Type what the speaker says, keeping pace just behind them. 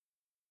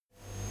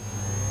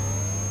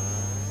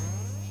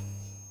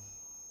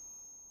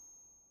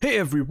Hey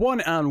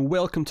everyone, and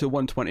welcome to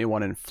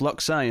 121 in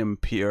Flux. I am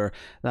Peter,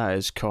 that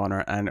is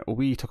Connor, and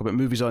we talk about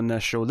movies on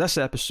this show. This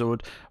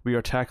episode, we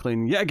are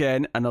tackling yet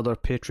again another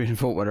Patreon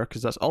vote winner,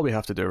 because that's all we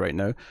have to do right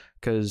now,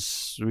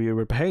 because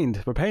we're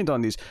behind. We're behind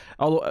on these.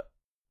 Although,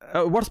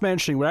 worth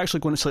mentioning, we're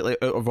actually going slightly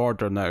out of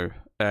order now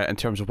in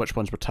terms of which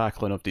ones we're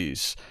tackling of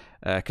these,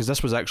 because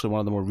this was actually one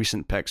of the more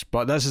recent picks.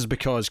 But this is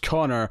because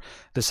Connor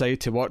decided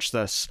to watch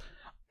this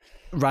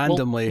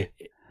randomly.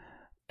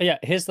 Well, yeah,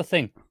 here's the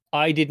thing.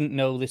 I didn't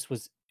know this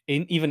was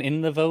even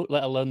in the vote,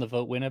 let alone the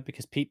vote winner,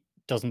 because Pete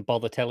doesn't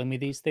bother telling me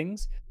these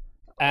things.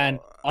 And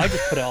I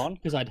just put it on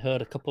because I'd heard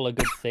a couple of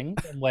good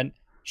things and went,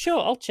 sure,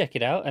 I'll check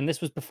it out. And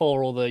this was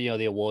before all the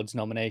the awards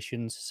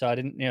nominations, so I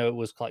didn't it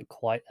was like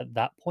quite at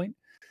that point.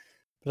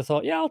 But I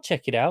thought, yeah, I'll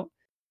check it out.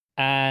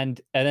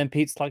 And then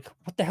Pete's like,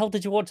 what the hell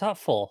did you watch that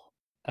for?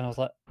 And I was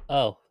like,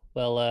 oh,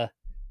 well,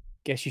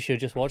 guess you should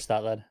just watch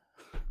that then.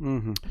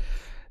 Mm-hmm.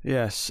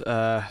 Yes.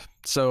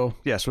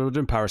 Yes, we're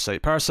doing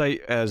Parasite.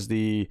 Parasite is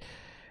the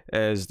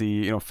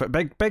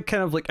big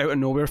kind of like out of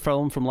nowhere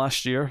film from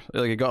last year.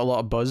 Like it got a lot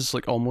of buzz.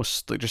 Like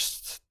almost like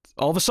just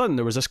all of a sudden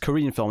there was this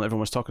Korean film that everyone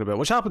was talking about,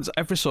 which happens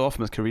every so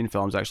often with Korean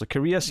films. Actually,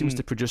 Korea seems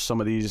to produce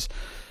some of these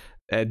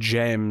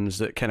gems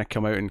that kind of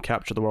come out and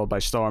capture the world by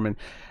storm. And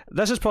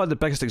this is probably the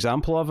biggest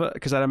example of it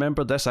because I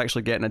remember this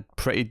actually getting a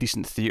pretty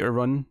decent theater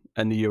run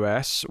in the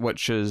US,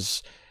 which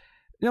is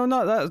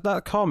not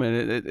that common.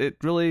 It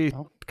really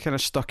kind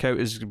of stuck out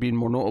as being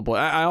more notable.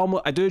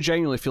 I do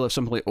genuinely feel if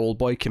something like Old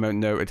Boy came out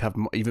now, it'd have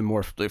even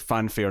more like,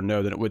 fanfare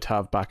now than it would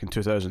have back in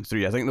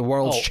 2003. I think the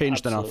world's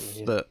changed enough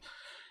that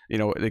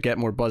they get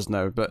more buzz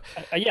now. But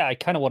I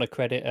kind of want to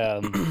credit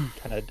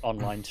kind of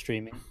online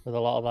streaming with a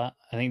lot of that.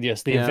 I think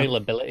just the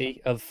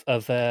availability of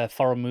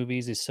foreign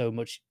movies is so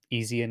much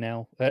easier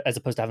now, as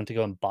opposed to having to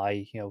go and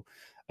buy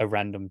a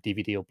random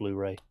DVD or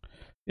Blu-ray.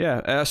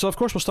 Yeah, so of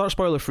course we'll start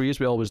spoiler free as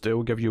we always do.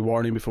 We'll give you a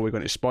warning before we go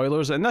into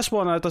spoilers. And this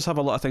one does have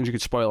a lot of things you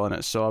could spoil in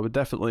it, so I would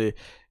definitely,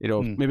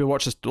 maybe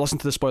listen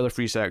to the spoiler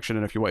free section,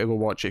 and if you want to go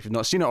watch it, if you've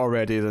not seen it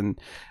already, then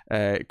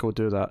go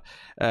do that.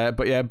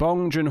 But yeah,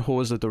 Bong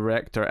Joon-ho is the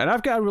director, and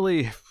I've got a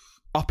really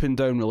up and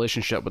down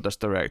relationship with this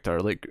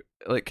director.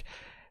 Like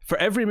for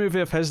every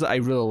movie of his that I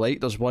really like,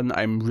 there's one that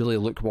I'm really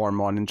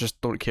lukewarm on and just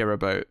don't care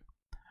about.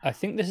 I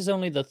think this is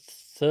only the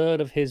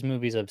third of his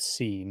movies I've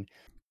seen.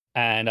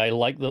 And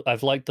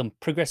I've liked them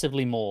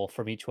progressively more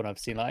from each one I've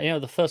seen.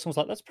 Like, the first one was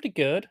like, that's pretty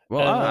good.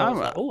 Well,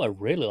 I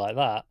really like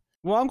that.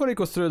 Well, I'm going to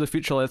go through the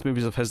feature-length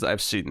movies of his that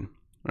I've seen,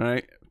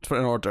 right? In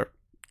order.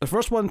 The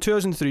first one,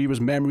 2003, was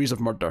Memories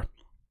of Murder,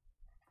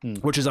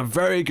 which is a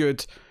very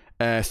good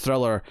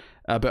thriller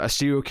about a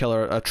serial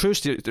killer, a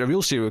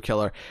real serial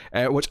killer,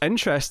 which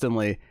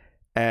interestingly,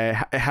 it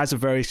has a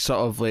very sort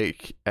of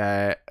like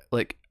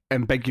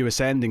ambiguous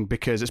ending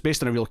because it's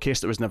based on a real case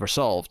that was never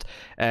solved.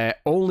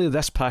 Only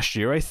this past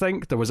year, I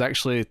think, there was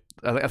actually,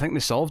 I think they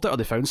solved it or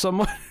they found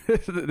someone.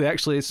 They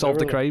actually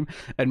solved the crime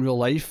in real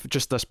life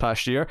just this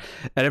past year.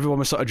 And everyone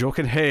was sort of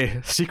joking,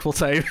 hey, sequel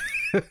time.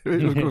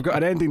 We've got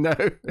an ending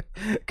now.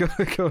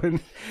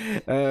 Going.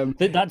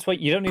 That's what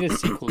you don't need a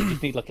sequel. You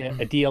just need like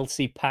a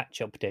DLC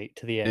patch update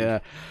to the end. Yeah.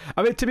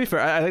 I mean, to be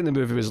fair, I think the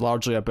movie was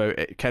largely about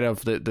it, kind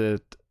of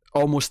the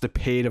almost the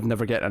pain of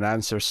never getting an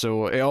answer,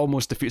 so it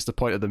almost defeats the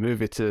point of the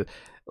movie to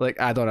like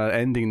add on an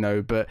ending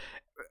now. But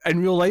in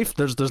real life,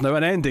 there's now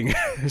an ending.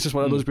 It's just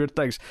one of those weird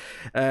things.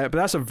 But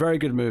that's a very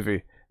good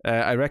movie.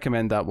 I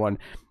recommend that one.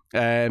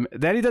 Then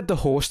he did The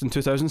Host in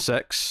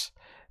 2006,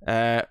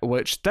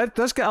 which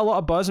does get a lot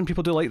of buzz and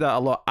people do like that a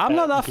lot. I'm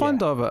not that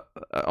fond of it,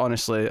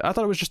 honestly. I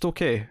thought it was just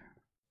okay.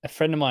 A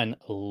friend of mine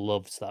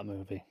loves that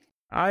movie.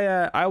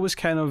 I was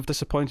kind of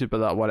disappointed by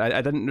that one.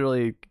 I didn't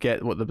really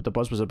get what the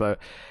buzz was about.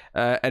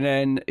 And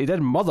then he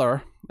did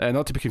Mother,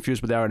 not to be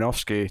confused with the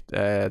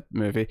Aronofsky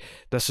movie.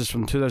 This is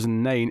from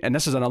 2009, and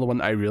this is another one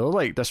that I really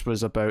like. This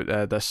was about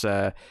this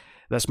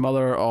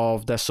mother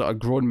of this sort of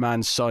grown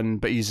man's son,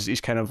 but he's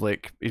kind of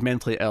like, he's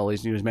mentally ill,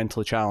 he's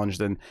mentally challenged,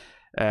 and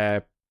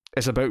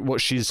it's about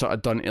what she's sort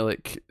of done to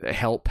like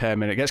help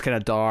him, and it gets kind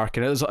of dark,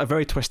 and it's a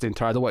very twisted and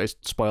turn. I don't want to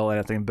spoil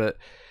anything, but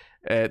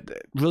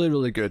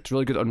really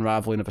good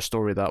unraveling of a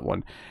story, that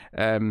one.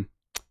 And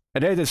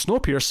then I did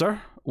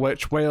Snowpiercer,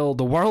 which, while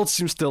the world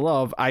seems to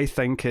love, I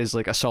think is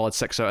like a solid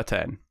 6 out of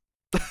 10.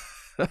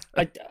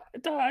 I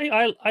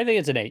think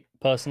it's an 8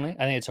 personally.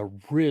 I think it's a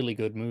really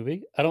good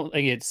movie. I don't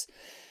think it's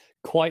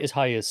quite as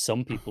high as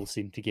some people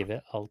seem to give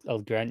it.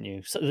 I'll grant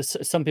you.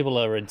 Some people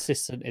are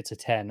insistent it's a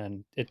 10,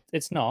 and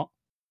it's not.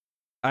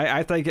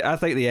 I think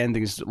the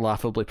ending's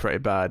laughably pretty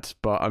bad,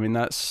 but I mean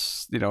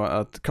that's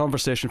a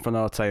conversation for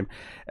another time.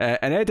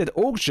 And I did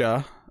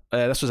Okja.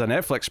 This was a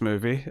Netflix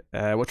movie,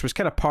 which was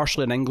kind of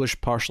partially in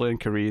English, partially in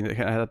Korean. It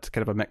had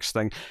kind of a mixed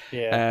thing.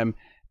 Yeah.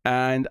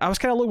 And I was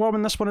kind of lukewarm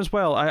in this one as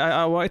well.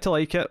 I wanted to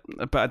like it,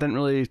 but I didn't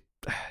really,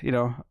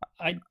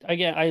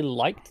 I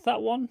liked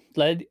that one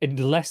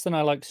less than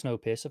I liked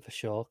Snowpiercer for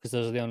sure, because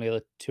those are the only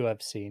other two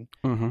I've seen.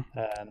 Mm-hmm.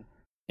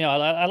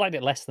 I liked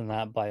it less than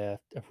that by a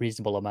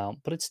reasonable amount,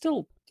 but it's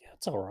still,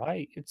 it's all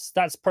right.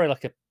 That's probably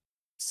like a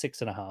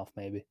 6.5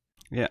 maybe.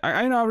 Yeah,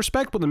 I know. I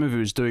respect what the movie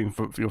was doing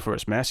for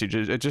its message.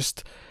 I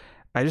just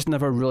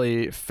never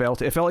really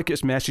felt it. It felt like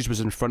its message was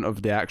in front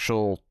of the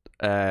actual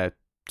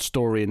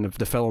story and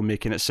the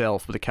filmmaking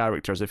itself with the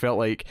characters. It felt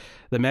like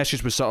the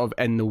message was sort of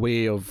in the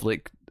way of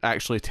like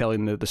actually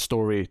telling the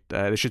story.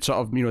 They should sort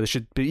of, they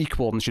should be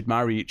equal and they should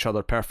marry each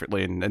other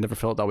perfectly, and it never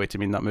felt that way to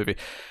me in that movie.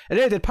 And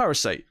then I did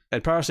Parasite,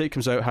 and Parasite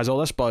comes out, has all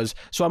this buzz,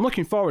 so I'm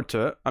looking forward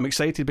to it. I'm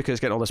excited because it's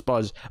getting all this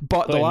buzz.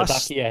 But in the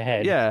back of your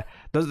head. Yeah,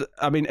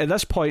 I mean, at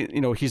this point,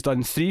 he's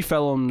done 3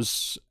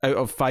 films out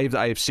of 5 that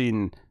I've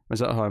seen. Is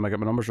that how am I get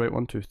my numbers right?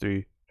 1, 2,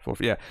 3, 4.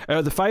 Yeah, out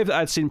of the 5 that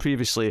I'd seen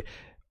previously,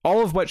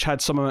 all of which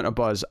had some amount of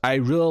buzz. I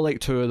really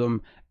liked 2 of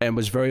them and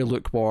was very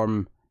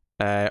lukewarm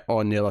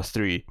on the other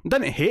 3.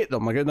 Didn't hate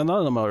them. Like, none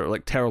of them are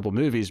like terrible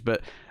movies,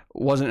 but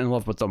wasn't in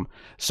love with them.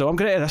 So I'm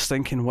going into this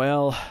thinking,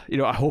 well,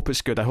 I hope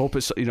it's good. I hope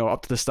it's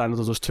up to the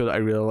standards of those 2 that I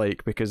really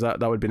like, because that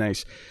would be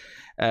nice.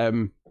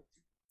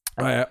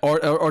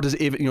 Or does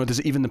it even does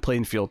it even the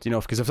playing field?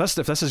 Because if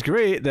this is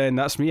great, then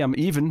that's me. I'm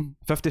even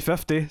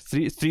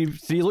 50-50.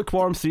 Three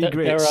lukewarm, 3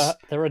 greats.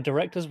 There are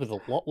directors with a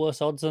lot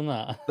worse odds than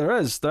that. There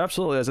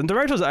absolutely is, and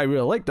directors that I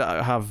really like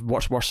that have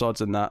much worse odds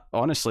than that.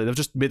 Honestly, they've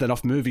just made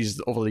enough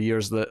movies over the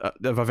years that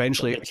they've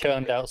eventually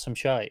churned out some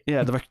shite.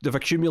 Yeah, they've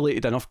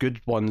accumulated enough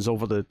good ones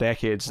over the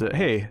decades that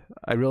hey,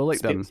 I really like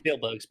them.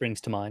 Spielberg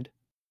springs to mind.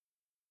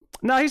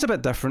 Nah, he's a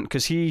bit different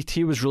because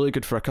he was really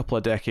good for a couple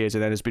of decades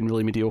and then has been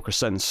really mediocre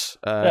since.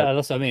 Yeah,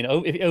 that's what I mean.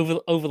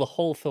 Over the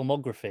whole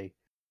filmography.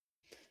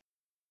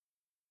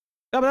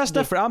 Yeah, but that's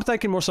different. I'm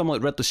thinking more someone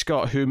like Ridley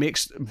Scott, who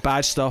makes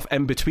bad stuff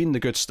in between the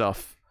good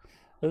stuff.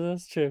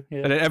 That's true. Yeah.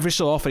 And then every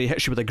so often he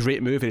hits you with a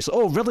great movie. It's like,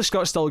 oh, Ridley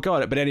Scott still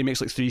got it, but then he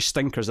makes like 3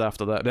 stinkers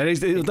after that. But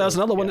then there's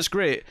another one that's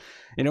great.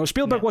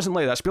 Spielberg wasn't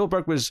like that.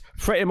 Spielberg was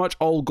pretty much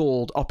all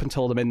gold up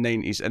until the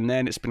mid-90s, and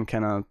then it's been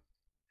kind of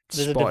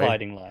There's a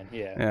dividing line.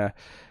 Yeah.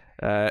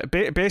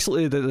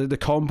 Basically, the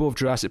combo of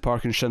Jurassic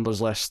Park and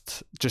Schindler's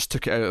List just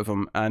took it out of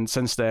him, and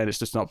since then it's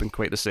just not been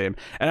quite the same.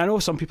 And I know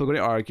some people are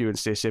going to argue and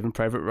say Saving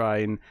Private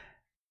Ryan.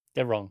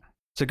 They're wrong.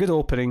 It's a good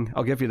opening,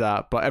 I'll give you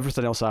that, but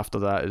everything else after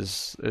that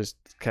is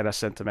kind of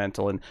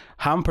sentimental and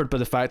hampered by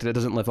the fact that it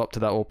doesn't live up to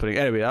that opening.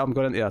 Anyway, I'm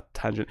going into a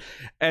tangent.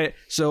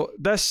 So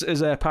this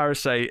is a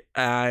Parasite,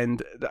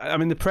 and I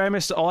mean the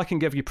premise. All I can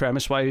give you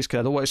premise-wise, because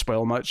I don't want to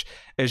spoil much,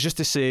 is just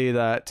to say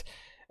that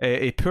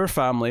a poor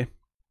family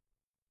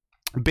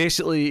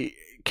basically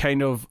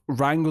kind of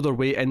wrangle their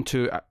way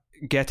into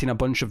getting a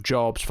bunch of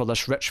jobs for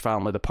this rich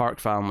family, the Park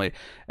family.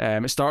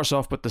 It starts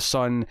off with the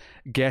son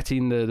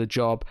getting the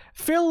job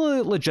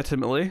fairly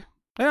legitimately.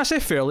 And I say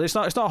fairly, it's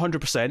not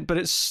 100%, but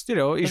it's,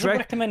 he's a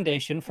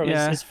recommendation from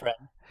his friend.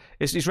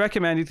 He's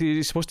recommended,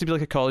 he's supposed to be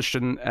like a college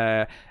student,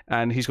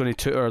 and he's going to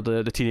tutor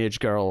the teenage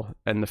girl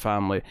in the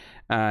family.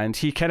 And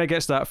he kind of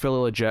gets that fairly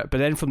legit, but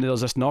then from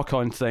there's this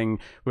knock-on thing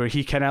where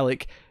he kind of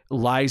like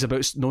lies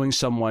about knowing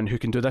someone who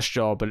can do this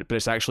job, but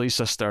it's actually his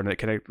sister, and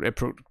it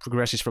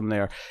progresses from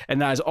there.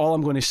 And that is all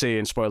I'm going to say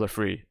in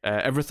spoiler-free.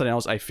 Everything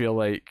else, I feel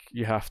like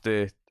you have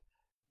to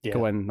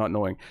go in not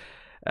knowing.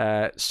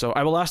 So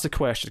I will ask the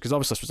question, because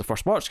obviously this was the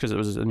first watch, because it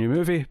was a new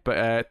movie,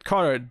 but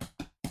Connor,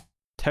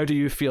 how do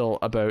you feel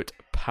about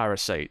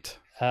Parasite?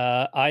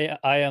 I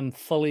am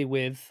fully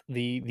with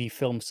the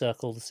film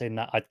circle saying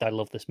that I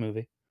love this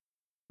movie.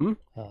 I'm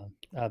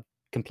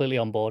completely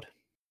on board.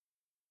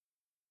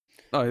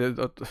 Sorry,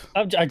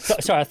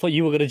 I thought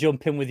you were going to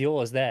jump in with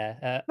yours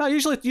there. No,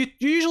 you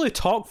usually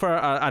talk for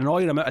an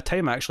annoying amount of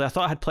time. Actually, I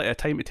thought I had plenty of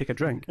time to take a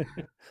drink.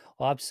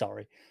 Well, I'm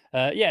sorry.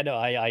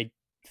 I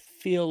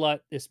feel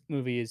like this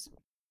movie is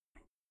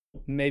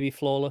maybe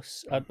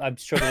flawless. I'm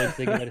struggling to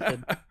think of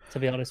anything, to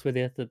be honest with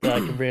you, that I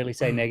can really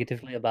say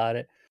negatively about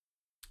it.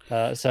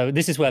 So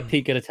this is where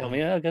Pete going to tell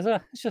me,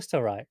 it's just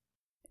all right.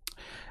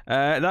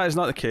 That is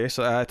not the case.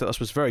 I thought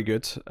this was very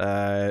good.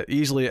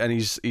 Easily, and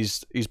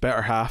he's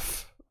better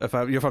half. If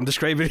I'm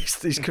describing his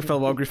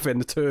filmography in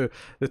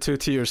the two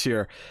tiers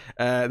here,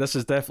 this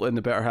is definitely in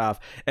the better half.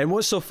 And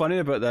what's so funny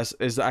about this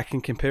is that I can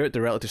compare it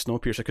directly to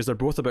Snowpiercer, because they're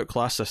both about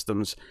class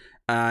systems,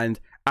 and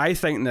I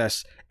think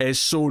this is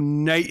so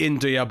night and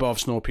day above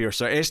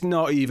Snowpiercer. It's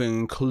not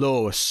even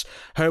close.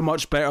 How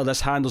much better this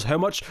handles, how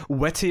much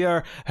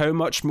wittier, how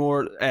much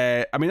more.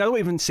 I don't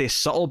even say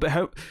subtle,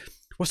 but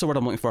what's the word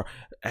I'm looking for?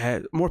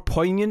 More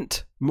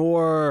poignant,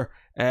 more.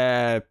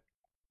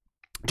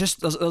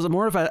 Just there's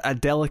more of a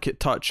delicate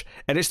touch,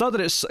 and it's not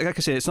that it's, like I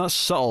say, it's not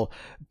subtle,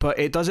 but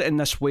it does it in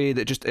this way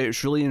that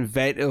it's really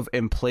inventive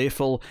and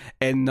playful,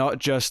 and not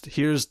just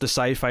here's the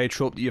sci-fi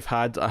trope that you've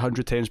had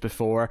 100 times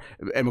before,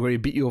 and we're going to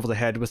beat you over the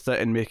head with it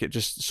and make it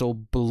just so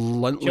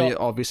bluntly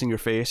obvious in your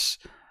face.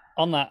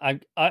 On that,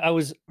 I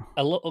was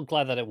a little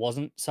glad that it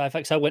wasn't sci-fi,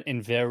 because I went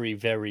in very,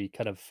 very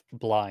kind of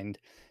blind,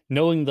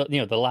 knowing that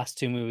the last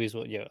 2 movies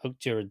were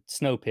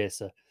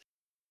Snowpiercer,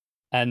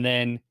 and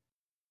then.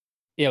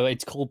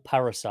 It's called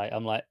Parasite.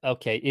 I'm like,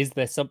 okay, is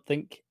there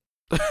something?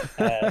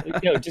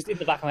 Just in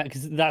the back of my head,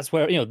 because that's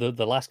where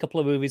the last couple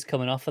of movies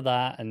coming off of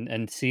that,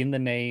 and seeing the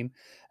name,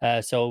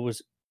 so it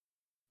was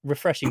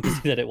refreshing to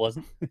see that it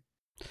wasn't.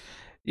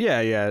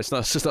 Yeah, yeah, it's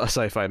just not a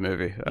sci-fi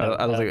movie. No,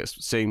 I don't think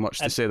it's saying much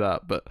to say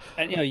that, but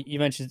and you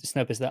mentioned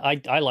Snowpiercer. That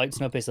I liked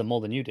Snowpiercer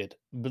more than you did,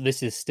 but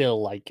this is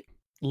still like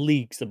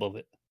leagues above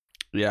it.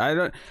 yeah, I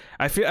don't.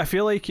 I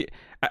feel like.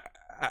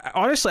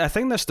 Honestly, I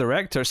think this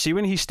director, see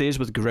when he stays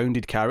with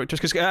grounded characters,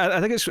 because I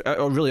think it's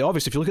really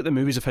obvious. If you look at the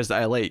movies of his that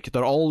I like,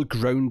 they're all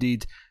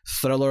grounded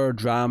thriller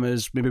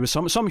dramas, maybe with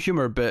some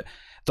humor, but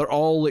they're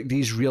all like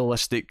these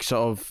realistic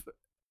sort of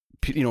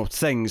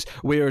things.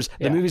 Whereas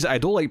the movies that I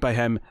don't like by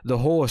him, The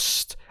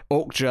Host,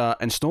 Okja,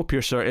 and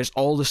Snowpiercer, is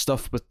all the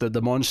stuff with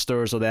the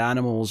monsters or the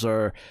animals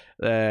or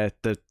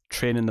the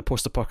train in the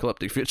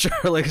post-apocalyptic future.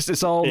 Like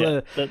it's all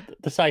the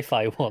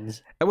sci-fi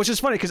ones, which is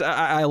funny because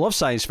I love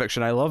science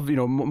fiction. I love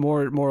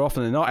more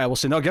often than not, I will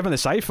say, not given the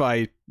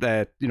sci-fi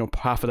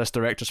half of this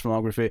director's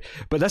filmography,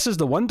 but this is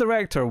the one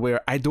director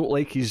where I don't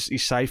like his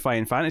sci-fi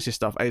and fantasy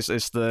stuff.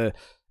 It's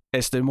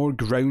the more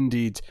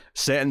grounded,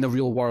 set in the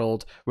real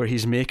world, where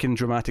he's making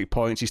dramatic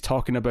points, he's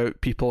talking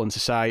about people in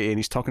society, and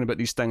he's talking about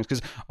these things,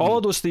 because all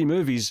of those three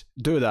movies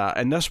do that,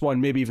 and this one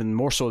maybe even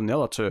more so than the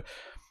other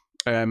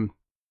two.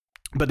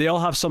 But they all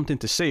have something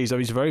to say. He's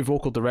a very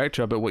vocal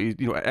director about what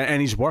and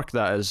his work,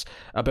 that is,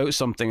 about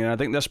something. And I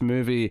think this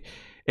movie,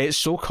 it's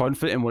so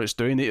confident in what it's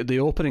doing. The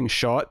opening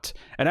shot,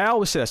 and I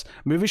always say this,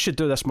 movies should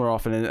do this more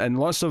often, and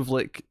lots of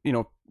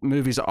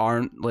movies that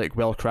aren't like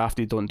well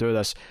crafted don't do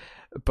this.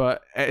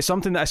 But it's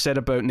something that I said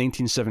about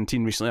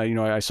 1917 recently.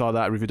 I saw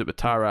that, I reviewed it with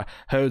Tara,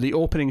 how the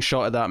opening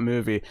shot of that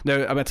movie. Now,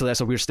 admittedly, that's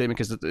a weird statement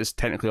because it's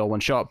technically all one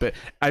shot, but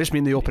I just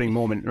mean the opening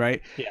moment,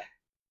 right? Yeah.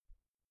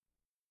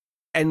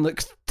 In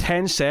like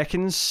 10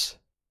 seconds,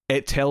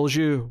 it tells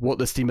you what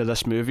the theme of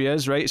this movie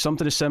is, right?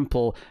 Something as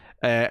simple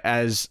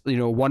as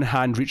one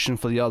hand reaching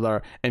for the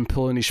other and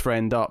pulling his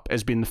friend up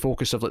as being the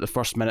focus of like the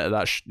first minute of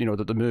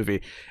that the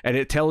movie, and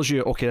it tells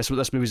you, okay, that's what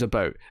this movie's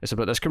about. It's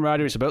about this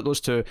camaraderie. It's about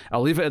those two.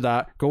 I'll leave it at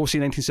that. Go see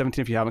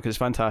 1917 if you haven't, because it's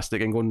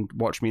fantastic, and go and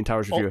watch me and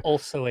Tara's review.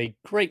 Also a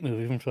great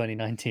movie from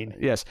 2019.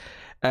 Yes.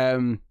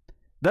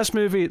 This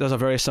movie does a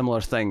very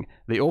similar thing.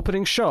 The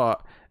opening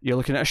shot, you're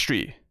looking at a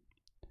street.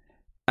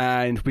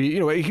 And we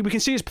can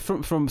see it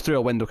from through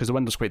a window because the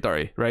window's quite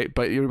dirty, right?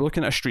 But you're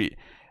looking at a street,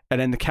 and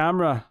then the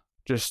camera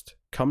just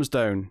comes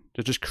down,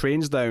 it just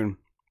cranes down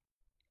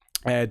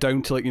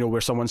to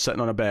where someone's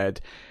sitting on a bed,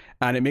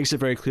 and it makes it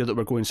very clear that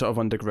we're going sort of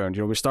underground.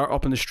 We start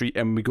up in the street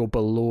and we go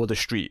below the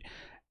street.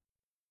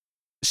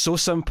 So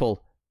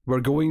simple. We're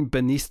going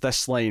beneath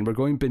this line. We're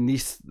going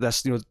beneath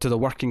this, to the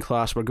working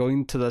class. We're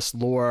going to this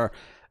lower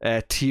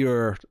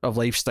tier of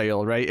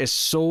lifestyle, right? It's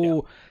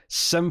so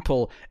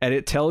simple, and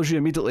it tells you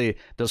immediately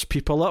there's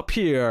people up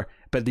here,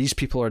 but these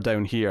people are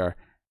down here,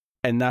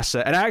 and that's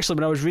it. And actually,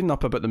 when I was reading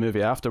up about the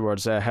movie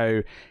afterwards,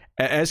 how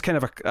it is kind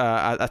of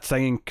a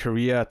thing in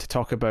Korea to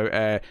talk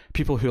about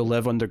people who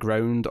live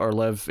underground or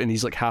live in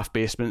these like half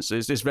basements.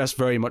 It's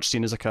very much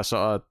seen as like a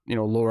sort of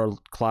lower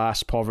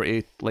class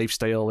poverty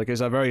lifestyle. Like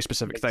it's a very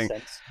specific thing.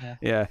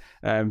 Yeah.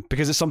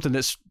 Because it's something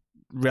that's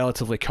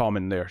relatively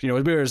common there.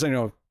 Whereas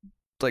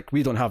like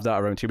we don't have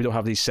that around here. We don't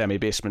have these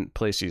semi-basement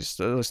places.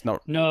 It's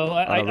not. No,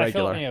 I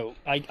feel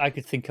I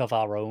could think of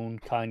our own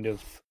kind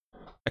of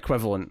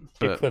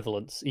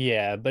equivalents.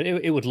 Yeah, but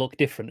it would look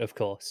different, of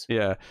course.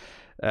 Yeah.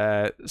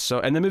 So,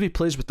 and the movie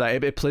plays with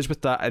that. It plays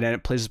with that, and then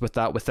it plays with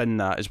that within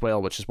that as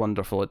well, which is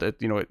wonderful.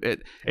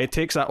 It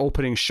takes that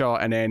opening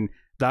shot, and then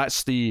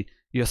that's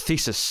your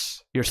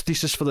thesis. Your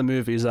thesis for the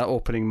movie is that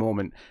opening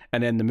moment,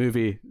 and then the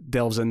movie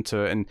delves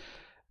into it. And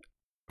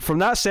from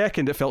that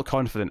second, it felt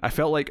confident. I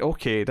felt like,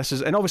 okay, this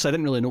is, and obviously I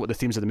didn't really know what the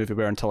themes of the movie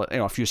were until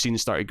a few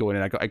scenes started going,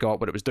 and I got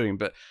what it was doing.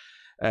 But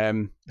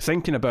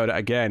thinking about it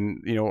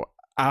again,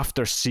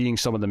 after seeing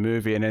some of the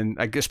movie, and then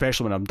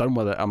especially when I'm done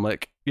with it, I'm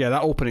like, yeah,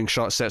 that opening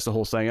shot sets the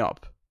whole thing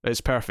up.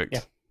 It's perfect.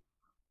 Yeah.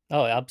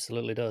 Oh, it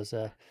absolutely does.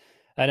 And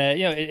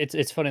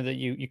it's funny that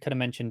you kind of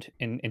mentioned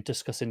in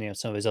discussing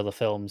some of his other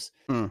films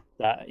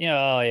that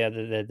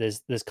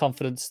there's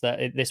confidence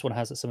that this one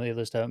has that some of the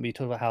others don't. But you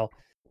talk about how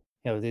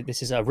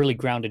this is a really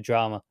grounded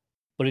drama,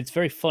 but it's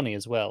very funny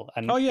as well.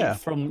 And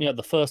from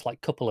the first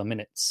like couple of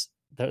minutes,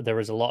 there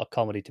is a lot of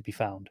comedy to be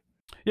found.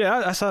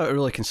 Yeah, that's a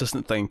really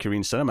consistent thing in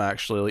Korean cinema,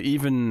 actually. Like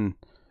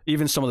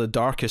even some of the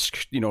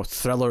darkest,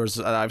 thrillers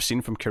that I've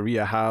seen from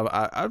Korea have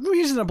a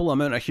reasonable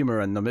amount of humor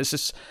in them. It's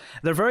just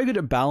they're very good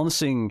at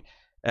balancing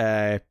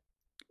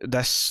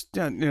this,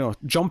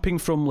 jumping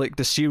from like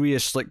the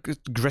serious, like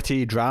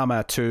gritty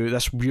drama to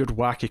this weird,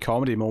 wacky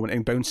comedy moment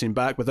and bouncing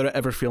back without it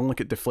ever feeling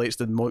like it deflates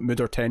the mood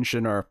or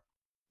tension or.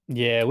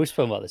 Yeah, we've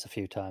spoken about this a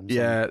few times.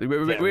 Yeah,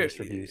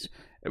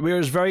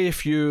 whereas very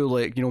few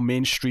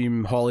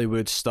mainstream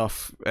Hollywood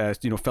stuff,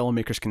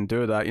 filmmakers can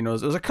do that.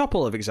 There's a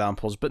couple of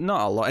examples, but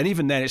not a lot. And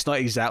even then, it's not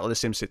exactly the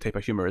same type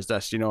of humor as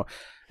this.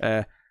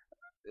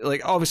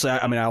 Obviously,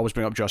 I always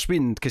bring up Joss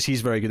Whedon because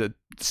he's very good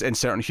at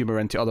inserting humor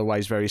into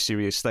otherwise very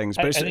serious things.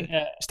 But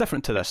it's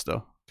different to this,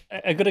 though.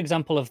 A good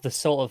example of the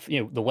sort of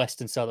the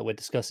Western style that we're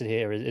discussing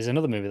here is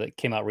another movie that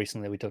came out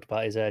recently that we talked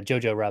about, is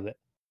Jojo Rabbit.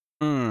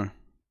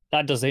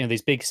 That does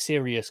these big,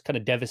 serious, kind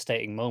of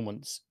devastating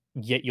moments,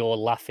 yet you're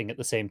laughing at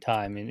the same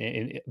time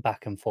in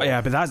back and forth.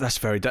 Yeah, but that's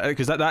very,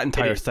 because that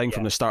entire thing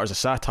from the start is a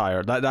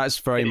satire. That's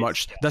very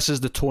much, this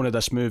is the tone of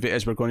this movie,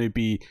 is we're going to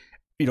be,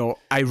 you know,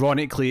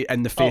 ironically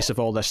in the face of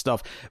all this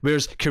stuff.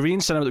 Whereas Korean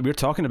cinema that we're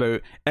talking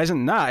about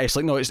isn't that. It's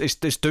like, no,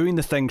 it's doing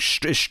the thing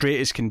as straight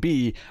as can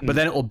be, but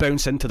then it'll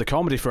bounce into the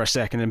comedy for a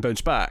second and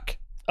bounce back.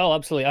 Oh,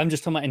 absolutely. I'm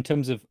just talking about in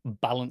terms of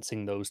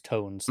balancing those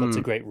tones. That's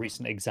a great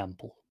recent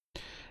example.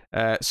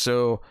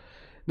 So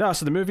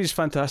the movie's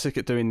fantastic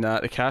at doing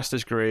that. The cast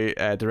is great.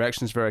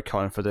 Direction's very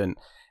confident.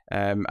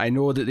 I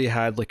know that they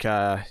had like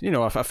a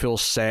full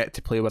set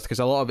to play with, because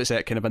a lot of it's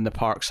kind of in the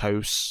Park's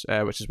house,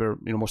 which is where,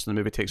 you know, most of the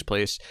movie takes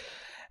place.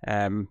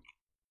 And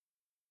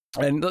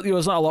you know,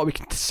 there's not a lot we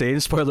can say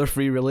in spoiler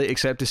free really,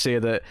 except to say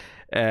that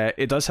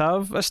it does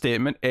have a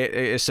statement.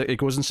 It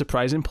goes in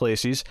surprising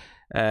places.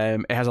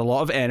 It has a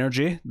lot of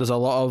energy. There's a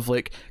lot of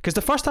like, because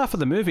the first half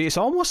of the movie, it's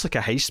almost like a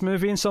heist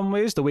movie in some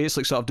ways. The way it's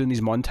like sort of doing these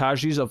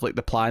montages of like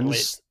the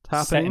plans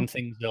happening, setting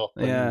things up.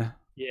 Yeah.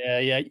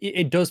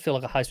 It does feel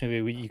like a heist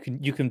movie where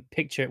you can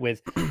picture it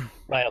with,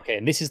 right, okay,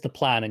 and this is the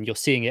plan, and you're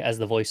seeing it as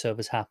the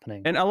voiceover's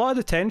happening. And a lot of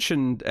the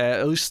tension,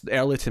 at least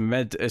early to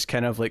mid, is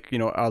kind of like, you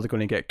know, are they going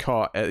to get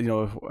caught? You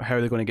know, how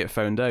are they going to get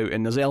found out?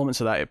 And there's elements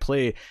of that at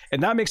play,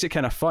 and that makes it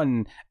kind of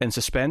fun and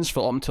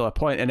suspenseful up until a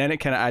point, and then it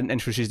kind of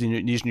introduces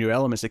these new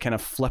elements that kind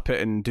of flip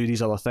it and do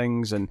these other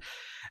things. And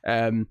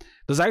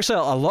there's actually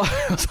a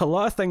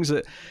lot of things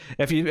that,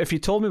 if you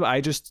told me what I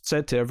just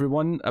said to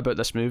everyone about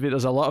this movie,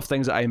 there's a lot of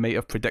things that I might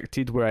have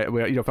predicted where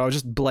you know, if I was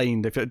just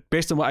blind,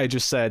 based on what I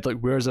just said, like,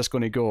 where is this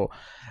going to go?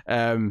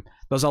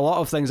 There's a lot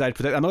of things I'd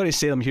predict. I'm not going to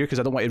say them here because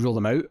I don't want to rule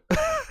them out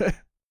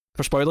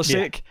for spoiler's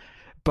sake,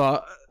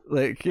 but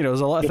like, you know,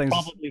 there's a lot of things.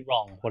 Probably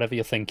wrong, whatever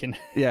you're thinking.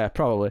 Yeah,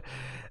 probably.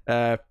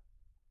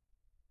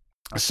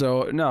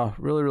 So no,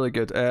 really, really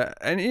good.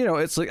 And you know,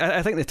 it's like,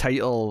 I think the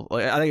title,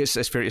 like, I think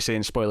it's fair to say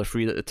in spoiler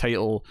free that the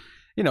title,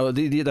 you know,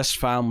 this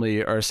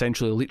family are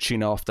essentially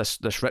leeching off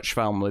this rich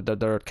family.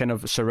 They're kind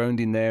of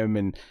surrounding them,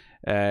 and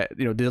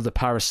you know, they're the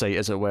parasite,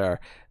 as it were.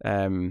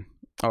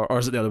 Or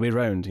is it the other way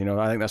around? You know,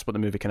 I think that's what the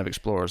movie kind of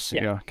explores,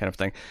 you know, kind of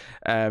thing.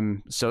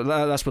 So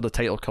that's where the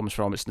title comes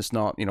from. It's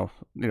not, you know,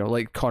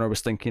 like Connor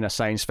was thinking, a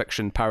science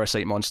fiction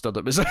parasite monster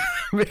that was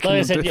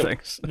making them do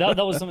things. That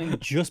was something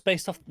just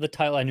based off the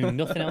title. I knew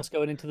nothing else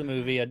going into the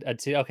movie. I'd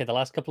see, okay, the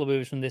last couple of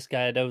movies from this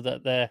guy, I know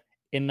that they're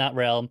in that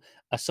realm.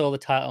 I saw the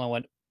title and I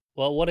went,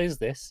 well, what is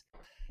this?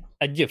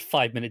 And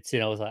 5 minutes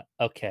in, I was like,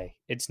 okay,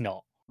 it's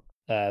not.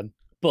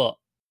 But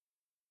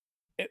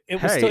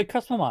it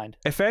crossed my mind.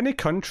 If any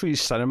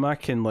country's cinema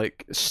can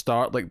like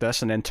start like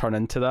this and then turn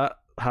into that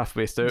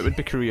halfway through, it would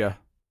be Korea.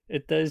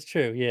 It is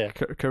true, yeah.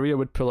 Korea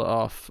would pull it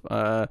off.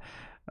 I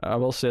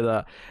will say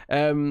that.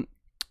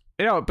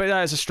 You know, but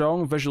that is a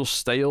strong visual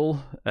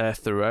style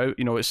throughout.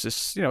 You know, it's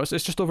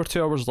just over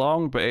 2 hours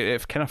long, but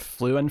it kind of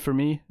flew in for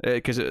me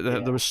because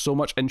there was so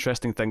much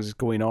interesting things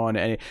going on,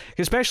 and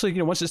especially, you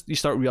know, once you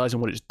start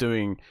realizing what it's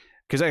doing.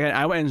 Because again,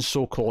 I went in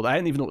so cold. I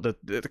didn't even know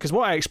because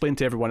what I explained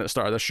to everyone at the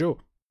start of the show,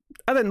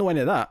 I didn't know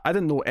any of that. I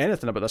didn't know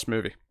anything about this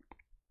movie.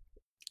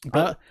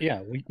 But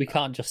we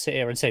can't just sit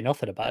here and say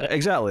nothing about it.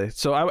 Exactly.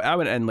 So I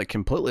went in like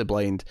completely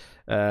blind,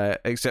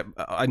 except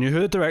I knew who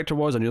the director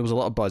was. I knew there was a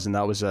lot of buzz, and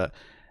that was it.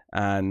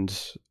 And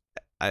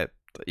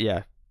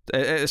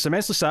it's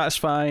immensely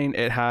satisfying.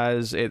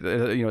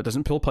 It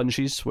doesn't pull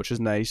punches, which is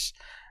nice.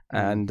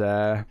 And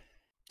tonally,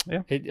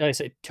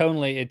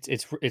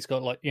 it's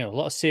got, like, you know, a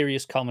lot of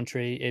serious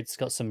commentary. It's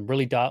got some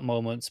really dark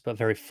moments, but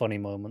very funny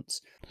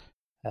moments.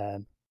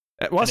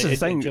 It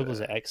juggles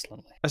it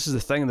excellently. This is the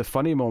thing. The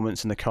funny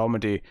moments and the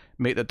comedy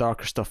make the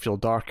darker stuff feel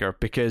darker,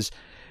 because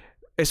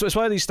it's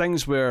one of these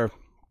things where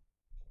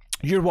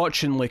you're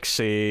watching, like,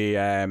 say,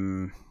 I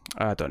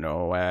don't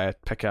know,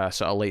 pick a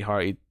sort of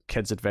lighthearted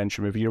kids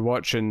adventure movie. You're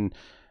watching,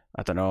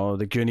 I don't know,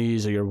 The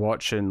Goonies, or you're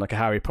watching like a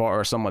Harry Potter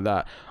or something like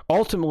that.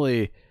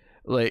 Ultimately,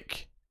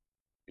 like,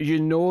 you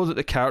know that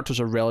the characters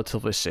are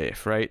relatively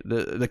safe, right?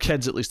 The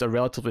kids, at least, are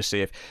relatively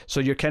safe.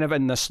 So you're kind of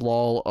in this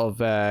lull of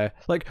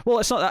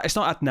it's not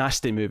a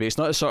nasty movie. It's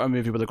not a sort of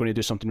movie where they're going to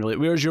do something really.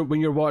 Whereas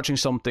when you're watching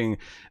something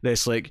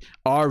that's like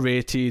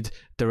R-rated,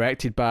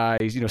 directed by,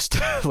 you know,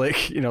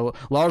 like, you know,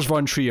 Lars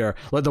von Trier,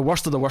 like, the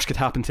worst of the worst could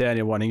happen to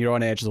anyone, and you're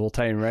on edge the whole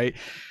time, right?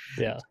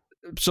 Yeah.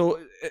 So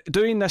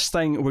doing this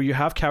thing where you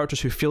have characters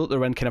who feel that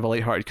they're in kind of a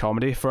lighthearted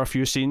comedy for a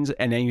few scenes,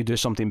 and then you do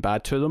something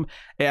bad to them,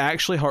 it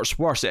actually hurts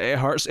worse. It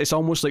hurts. It's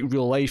almost like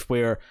real life,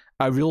 where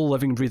a real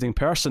living, breathing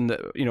person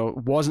that, you know,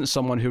 wasn't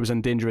someone who was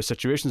in dangerous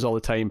situations all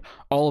the time,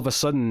 all of a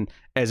sudden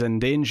is in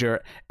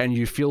danger, and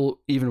you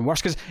feel even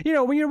worse. Because, you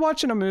know, when you're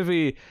watching a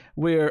movie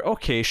where,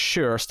 okay,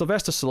 sure,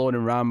 Sylvester Stallone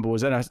and Rambo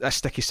is in a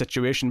sticky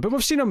situation, but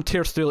we've seen him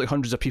tear through like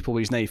hundreds of people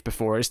with his knife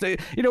before.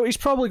 You know, he's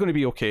probably going to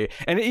be okay.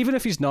 And even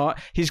if he's not,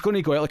 he's going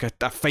to go out like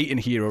a fighting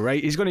hero,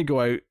 right? He's going to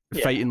go out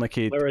fighting like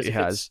he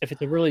has. If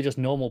it's a really just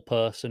normal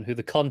person who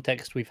the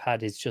context we've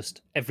had is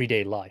just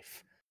everyday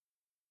life,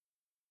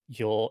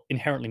 you're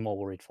inherently more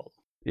worried for them.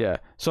 Yeah.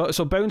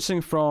 So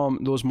bouncing from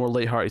those more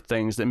lighthearted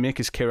things that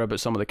make us care about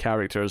some of the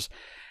characters,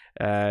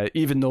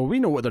 even though we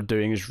know what they're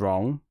doing is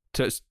wrong,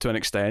 to an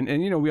extent,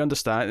 and we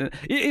understand. And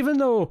even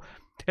though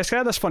it's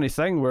kind of this funny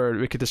thing where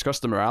we could discuss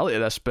the morality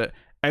of this, but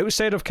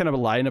outside of kind of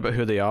lying about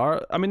who they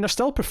are, I mean, they're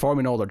still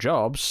performing all their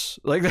jobs.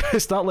 Like,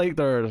 it's not like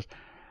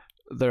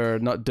they're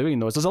not doing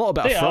those. There's a little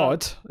bit of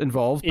fraud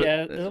involved. But,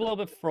 yeah, there's a little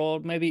bit of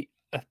fraud, maybe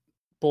a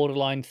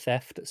borderline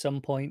theft at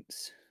some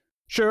points.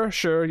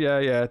 Sure,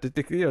 yeah. They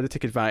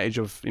take advantage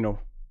of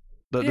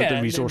the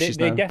resources.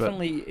 They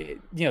definitely,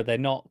 they're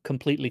not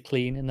completely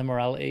clean in the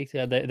morality.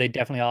 They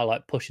definitely are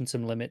like pushing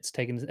some limits,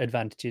 taking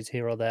advantages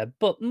here or there.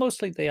 But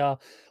mostly they are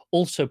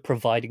also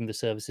providing the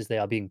services they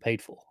are being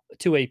paid for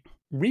to a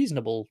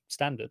reasonable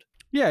standard.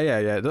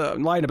 Yeah. They're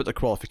lying about their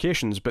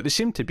qualifications, but they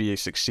seem to be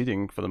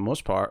succeeding for the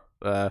most part.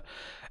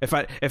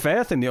 If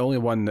anything, the only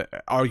one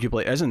that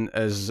arguably isn't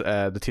is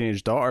the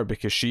teenage daughter,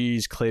 because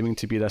she's claiming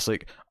to be this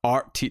like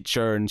art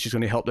teacher and she's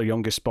going to help their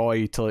youngest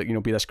boy to like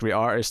be this great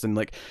artist, and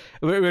like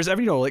whereas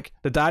like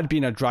the dad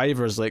being a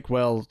driver is like,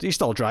 well, he's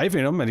still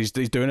driving him and he's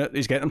doing it,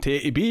 he's getting him to A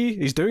to B,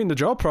 he's doing the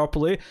job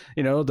properly.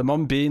 The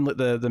mum being like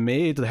the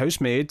maid, the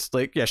housemaid,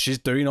 like yeah, she's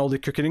doing all the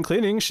cooking and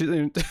cleaning. She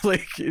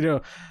like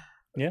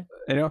Yeah,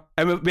 and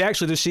we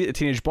actually do see that the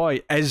teenage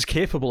boy is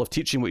capable of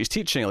teaching what he's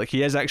teaching. Like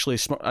he is actually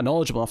smart and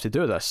knowledgeable enough to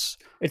do this.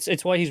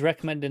 It's why he's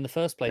recommended in the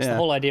first place. Yeah. The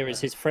whole idea is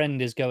his friend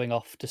is going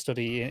off to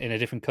study in a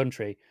different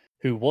country,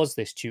 who was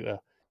this tutor.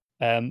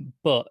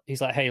 But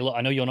he's like, hey, look,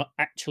 I know you're not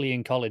actually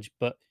in college,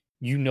 but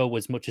you know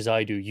as much as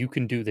I do. You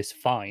can do this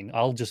fine.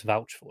 I'll just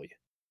vouch for you.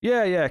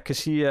 Yeah,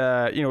 because he,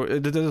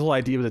 the whole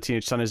idea with the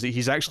teenage son is that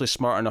he's actually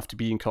smart enough to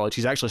be in college.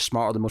 He's actually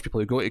smarter than most people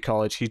who go to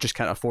college. He just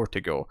can't afford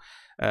to go.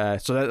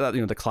 So that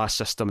the class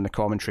system and the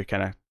commentary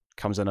kind of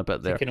comes in a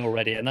bit there. Kicking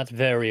already, and that's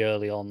very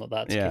early on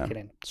that's kicking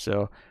in.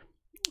 So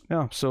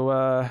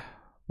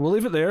we'll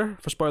leave it there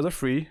for spoiler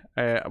free.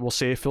 We'll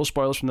say full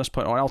spoilers from this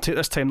point on. I'll take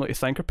this time to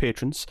thank our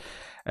patrons.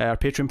 Our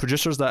Patreon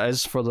producers, that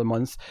is, for the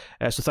month.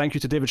 So thank you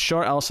to David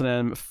Short, Alison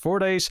M.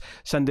 Fordyce,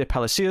 Cindy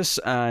Palacios,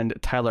 and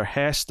Tyler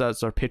Hess.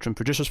 That's our Patreon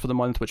producers for the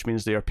month, which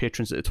means they are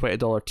patrons at the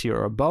 $20 tier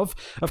or above.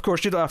 Of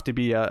course, you don't have to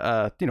be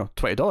a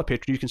 $20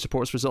 patron. You can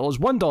support us for as little as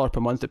 $1 per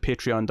month at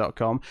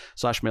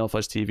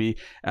patreon.com/MailFuzzTV,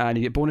 and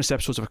you get bonus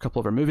episodes of a couple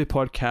of our movie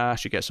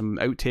podcasts. You get some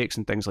outtakes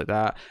and things like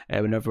that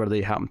whenever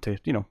they happen to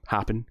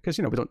happen, because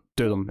we don't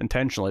do them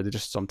intentionally. They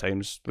just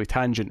sometimes we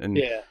tangent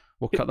and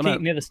we'll cut them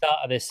out. Near the start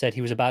of this said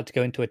he was about to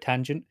go into a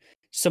tangent.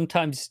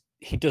 Sometimes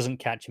he doesn't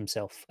catch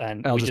himself,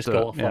 and we just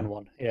go off on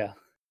one. Yeah.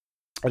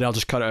 And I'll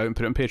just cut it out and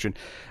put it on Patreon.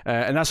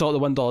 And that's all at the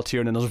 $1 tier,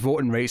 and then there's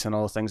voting rates and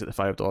all the things at the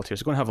 $5 tier.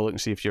 So go and have a look and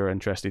see if you're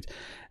interested.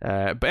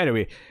 But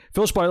anyway,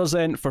 full spoilers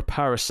then for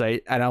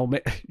Parasite, and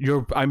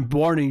I'm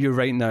warning you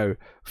right now,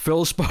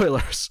 full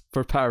spoilers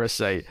for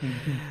Parasite.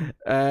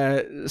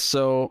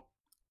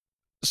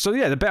 So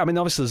yeah,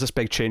 obviously there's this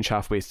big change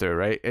halfway through,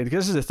 right? And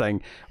this is the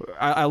thing.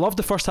 I love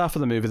the first half of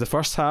the movie. The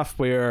first half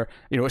where,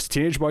 it's a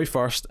teenage boy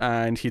first,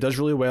 and he does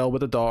really well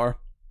with the daughter.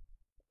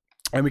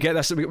 And we get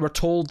this, we're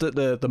told that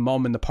the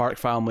mum in the Park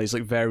family is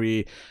like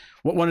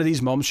one of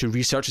these mums who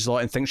researches a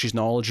lot and thinks she's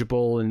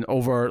knowledgeable and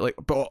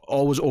but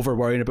always over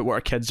worrying about what her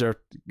kids are,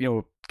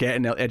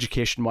 getting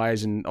education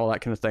wise and all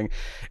that kind of thing.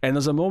 And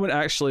there's a moment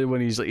actually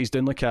when he's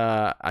doing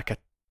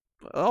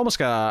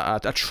almost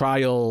a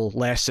trial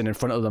lesson in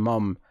front of the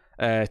mum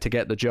to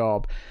get the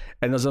job,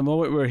 and there's a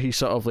moment where he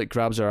sort of like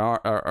grabs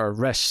her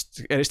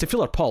wrist, and it's to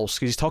feel her pulse,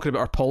 because he's talking about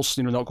her pulse,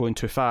 not going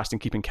too fast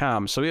and keeping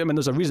calm. So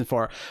there's a reason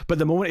for it. But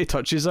the moment he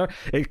touches her,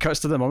 it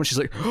cuts to the moment she's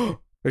like, oh,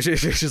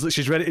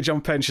 she's ready to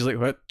jump in. She's like,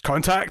 what?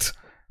 Contact?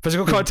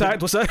 Physical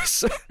contact? What's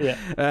this? Yeah.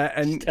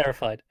 And she's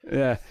terrified.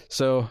 Yeah.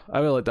 So I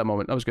really liked that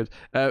moment. That was good.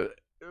 But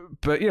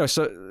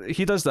so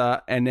he does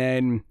that, and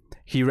then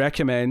he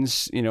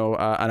recommends an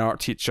art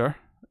teacher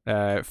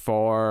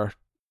for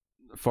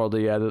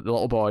the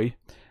little boy,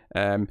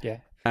 and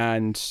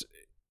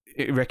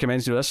it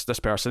recommends this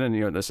person,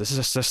 and this is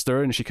a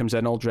sister, and she comes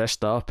in all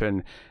dressed up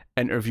and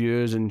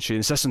interviews, and she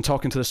insists on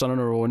talking to the son on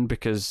her own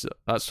because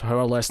that's how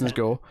our lessons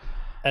go.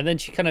 And then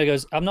she kind of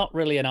goes, "I'm not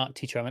really an art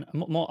teacher. I'm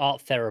more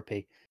art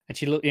therapy." And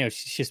she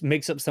she just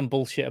makes up some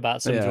bullshit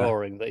about some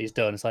drawing that he's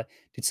done. It's like,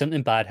 did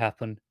something bad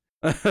happen?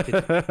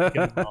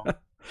 Did wrong?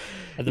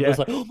 And the boy's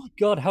like, "Oh my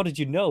god, how did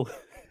you know?"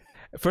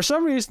 For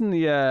some reason,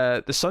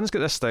 the son's got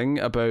this thing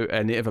about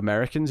Native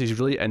Americans. He's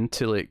really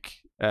into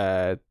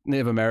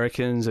Native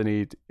Americans,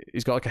 and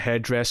he's got like a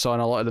headdress on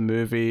a lot of the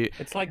movie.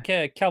 It's like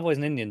Cowboys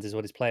and Indians is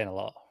what he's playing a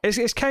lot.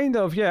 It's kind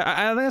of,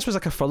 I think this was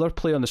like a further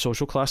play on the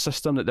social class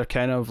system, that they're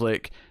kind of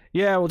like,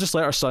 we'll just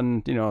let our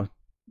son,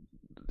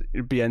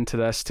 be into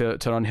this to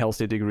an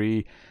unhealthy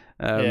degree.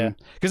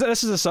 Because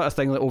this is the sort of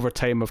thing that over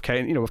time we've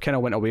kind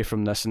of went away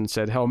from this and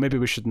said, hell, maybe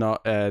we should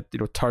not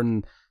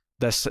turn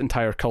this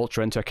entire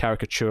culture into a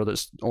caricature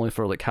that's only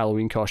for like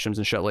Halloween costumes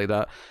and shit like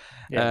that.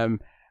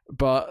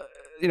 But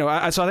so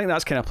I think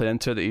that's kind of played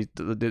into it,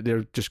 that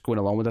they're just going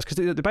along with this, because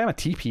they buy him a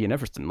teepee and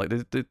everything. Like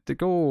they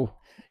go.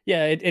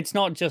 Yeah, it's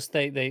not just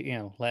they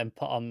let him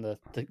put on the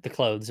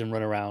clothes and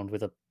run around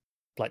with a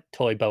like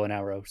toy bow and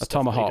arrow. A stuff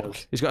tomahawk. that he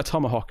does. He's got a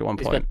tomahawk at one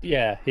He's point.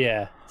 got,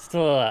 yeah.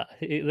 Still that.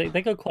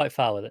 They go quite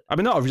far with it. I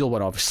mean, not a real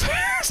one, obviously.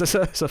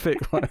 it's a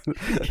fake one.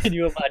 Can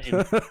you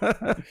imagine?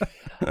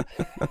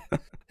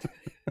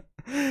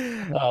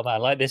 Oh man,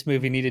 like this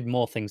movie needed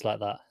more things like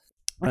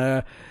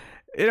that.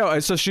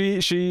 So she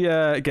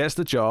gets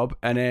the job,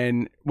 and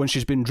then when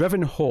she's been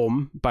driven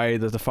home by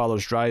the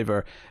father's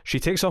driver, she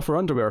takes off her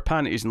underwear, her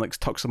panties, and like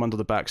tucks them under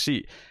the back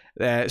seat.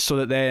 So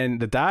that then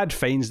the dad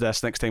finds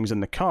this next time he's in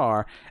the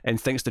car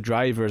and thinks the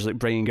driver is like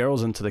bringing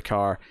girls into the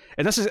car.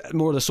 And this is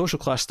more of the social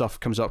class stuff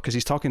comes up because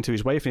he's talking to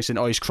his wife and he's saying,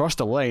 "Oh, he's crossed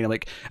the line." I'm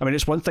like, I mean,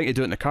 it's one thing to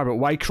do it in the car, but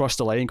why cross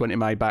the line going to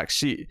my back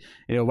seat?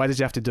 Why does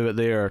he have to do it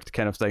there?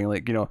 Kind of thing.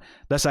 Like,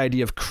 this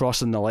idea of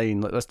crossing the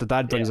line. Like, the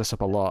dad brings this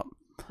up a lot.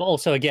 But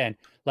also, again,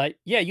 like,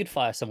 yeah, you'd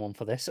fire someone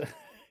for this.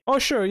 Oh,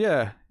 sure,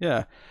 yeah.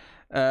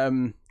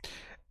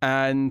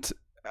 And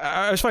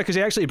it's funny because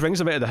he actually brings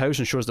them out of the house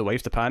and shows the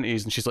wife the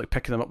panties, and she's like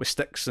picking them up with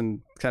sticks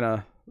and kind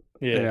of,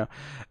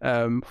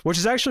 which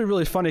is actually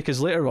really funny because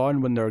later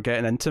on when they're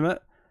getting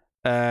intimate,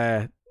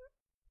 at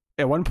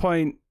one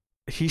point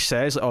he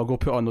says, "I'll go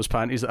put on those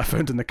panties that I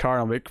found in the car."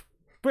 And I'm like,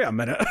 wait a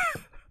minute.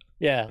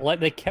 Yeah, like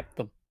they kept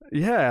them.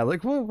 Yeah,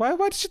 like, well, why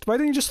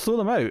didn't you just throw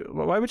them out?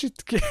 Why would you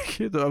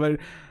keep them? I mean,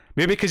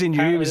 maybe because he knew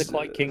Apparently he was they're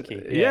quite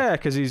kinky. Yeah,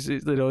 because he's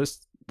it's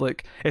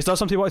like it's not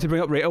something he wanted to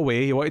bring up right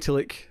away. He wanted to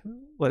like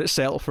let it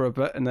settle for a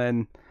bit, and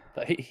then.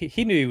 But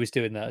he knew he was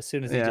doing that as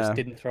soon as he just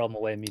didn't throw them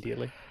away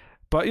immediately.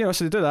 But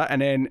so they do that,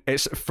 and then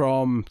it's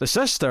from the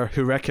sister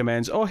who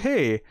recommends, "Oh,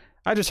 hey,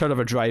 I just heard of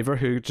a driver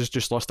who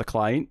just lost a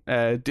client.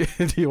 Do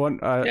you want?"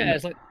 Yeah,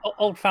 it's like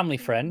old family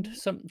friend,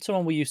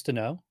 someone we used to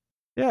know.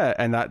 Yeah,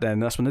 and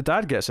that's when the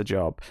dad gets a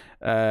job.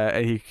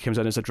 And he comes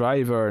in as a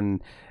driver,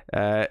 and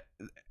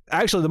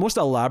actually the most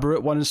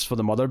elaborate one is for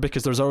the mother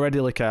because there's already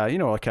like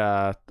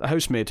a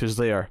housemaid who's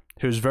there,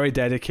 who's very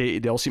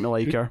dedicated. They all seem to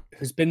like her.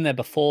 Who's been there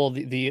before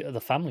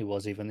the family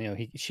was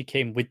even. She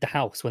came with the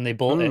house when they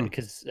bought it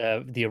because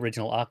the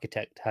original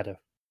architect had her.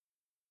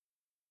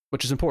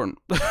 Which is important.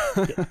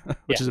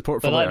 Which is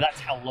important but for that's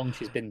how long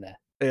she's been there.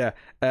 Yeah.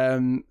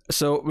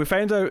 So we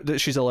find out that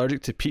she's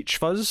allergic to peach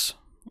fuzz.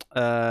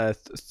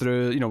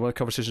 Through one of the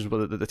conversations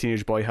with the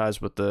teenage boy has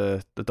with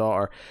the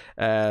daughter,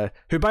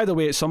 who by the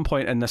way at some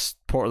point in this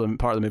part of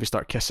the movie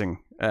start kissing,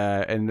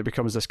 and it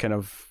becomes this kind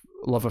of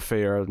love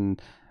affair,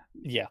 and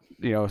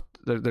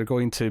they're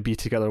going to be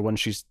together when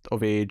she's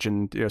of age,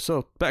 and so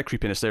a bit of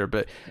creepiness there.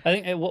 But I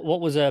think what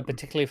was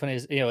particularly funny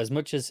is as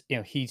much as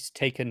he's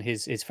taken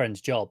his friend's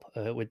job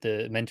with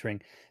the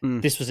mentoring,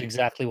 this was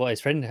exactly what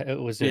his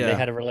friend was doing. They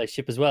had a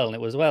relationship as well, and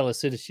it was as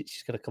soon as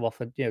she's going to come off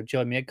and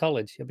join me at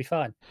college, you'll be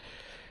fine.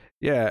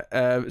 Yeah,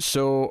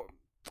 so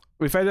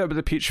we find out about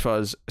the peach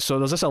fuzz. So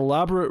there's this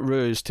elaborate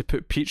ruse to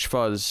put peach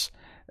fuzz,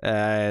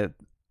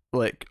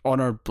 like on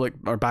her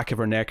back of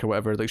her neck or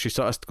whatever. Like she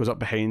sort of goes up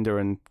behind her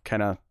and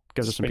kind of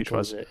gives her some peach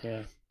fuzz.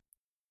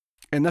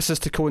 And this is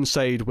to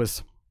coincide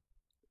with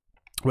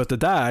the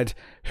dad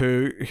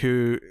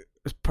who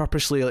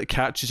purposely like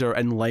catches her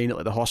in line at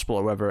like the hospital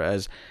or wherever it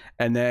is,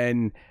 and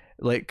then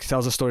like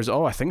tells the stories.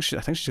 Oh, I think she's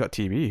got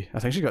TB. I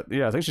think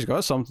she's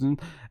got something.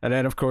 And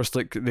then of course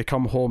like they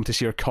come home to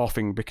see her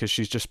coughing because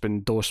she's just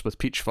been dosed with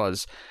peach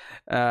fuzz,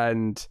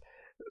 and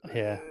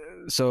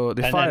so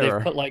they fire her.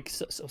 They've put like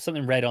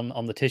something red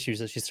on the tissues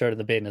that she's thrown in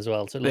the bin as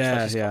well. So it looks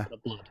like she's coughing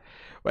up blood.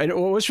 And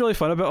what's really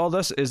fun about all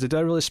this is they did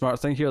a really smart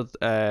thing here.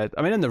 I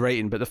mean, in the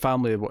writing, but the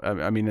family.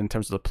 I mean, in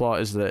terms of the plot,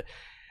 is that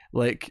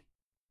like.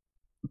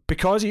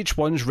 Because each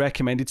one's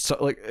recommended,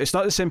 like it's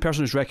not the same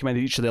person who's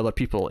recommended each of the other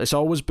people. It's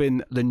always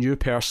been the new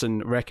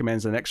person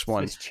recommends the next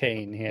one. It's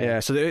chain,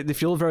 So they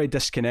feel very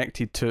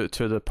disconnected to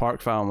the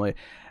Park family,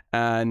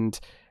 and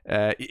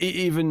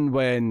even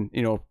when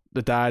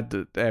the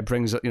dad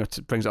brings it up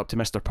to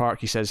Mr.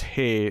 Park, he says,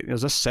 "Hey,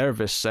 there's this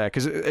service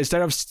because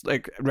instead of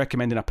like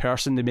recommending a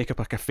person, they make up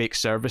like a fake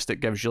service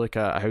that gives you like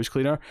a house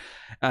cleaner,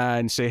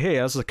 and say, hey,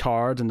 there's a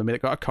card, and they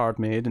got a card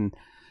made and."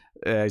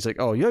 He's like,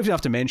 "Oh, you don't even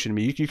have to mention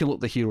me. You can look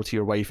the hero to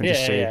your wife and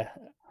just say."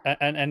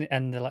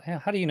 And they're like,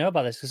 "How do you know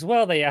about this?"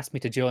 Because they asked me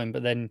to join,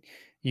 but then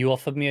you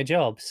offered me a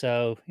job,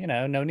 so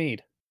no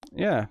need.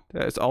 Yeah,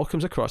 it all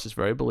comes across as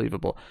very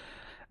believable.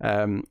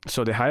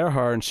 So they hire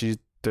her, and she's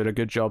doing a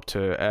good job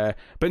too.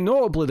 But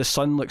notably, the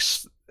son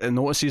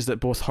notices that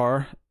both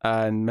her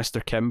and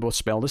Mr. Kim both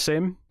smell the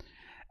same,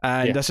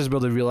 and this is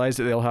where they realize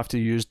that they'll have to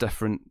use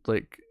different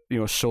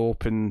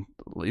soap and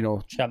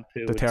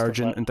shampoo,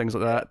 detergent and things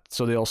like that,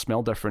 so they all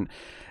smell different.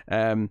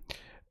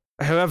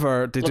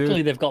 However,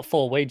 luckily they've got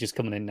 4 wages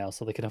coming in now,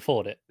 so they can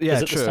afford it. Yeah,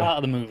 at true. The start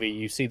of the movie,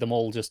 you see them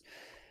all just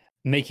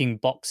making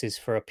boxes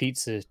for a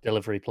pizza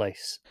delivery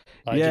place,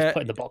 just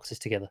putting the boxes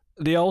together.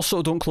 They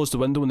also don't close the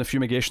window when the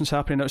fumigation's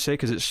happening outside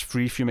because it's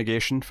free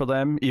fumigation for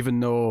them,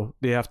 even though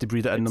they have to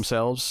breathe it in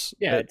themselves.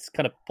 Yeah, it's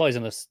kind of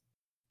poisonous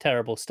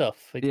terrible stuff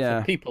for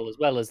people as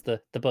well as the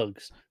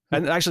bugs.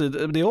 And actually,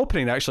 the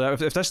opening, actually,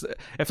 if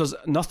there's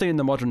nothing in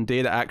the modern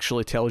day that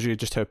actually tells you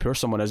just how poor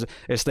someone is,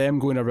 it's them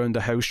going around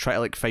the house trying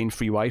to like find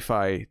free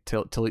Wi-Fi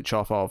to leech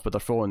off of with their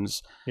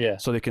phones,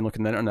 so they can look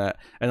on the internet.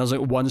 And there's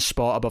like one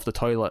spot above the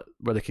toilet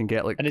where they can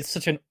get like, and it's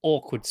such an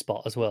awkward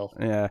spot as well.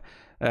 Yeah,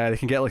 they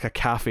can get like a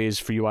cafe's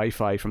free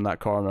Wi-Fi from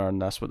that corner,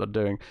 and that's what they're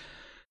doing.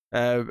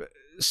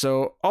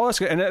 So all this,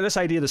 and this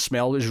idea of the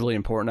smell is really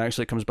important.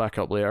 Actually, it comes back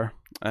up later.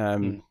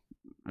 You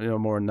know,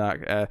 more on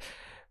that.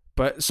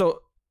 But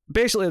so.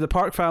 Basically, the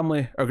Park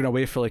family are going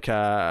away for like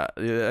I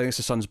think it's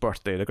the son's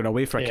birthday. They're going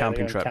away for a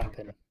camping trip.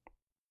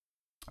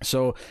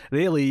 So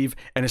they leave,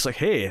 and it's like,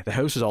 hey, the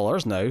house is all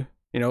ours now.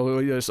 You know,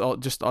 it's all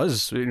just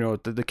us. You know,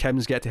 the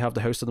Kims get to have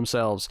the house to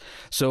themselves.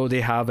 So they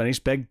have a nice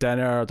big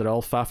dinner. They're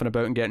all faffing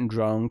about and getting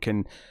drunk,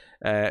 and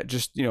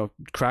just, you know,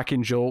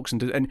 cracking jokes.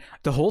 And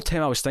the whole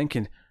time I was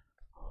thinking,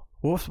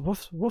 what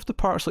if the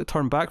Parks like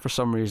turn back for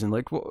some reason?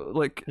 Like,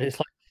 it's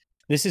like,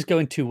 this is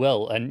going too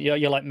well, and you're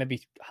like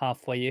maybe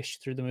halfway-ish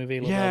through the movie.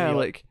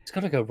 Like it's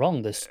got to go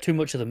wrong. There's too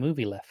much of the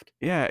movie left.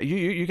 Yeah,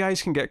 you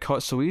guys can get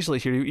caught so easily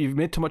here. You've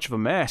made too much of a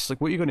mess.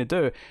 Like, what are you going to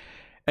do?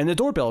 And the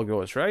doorbell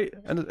goes, right,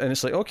 and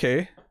it's like,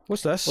 okay,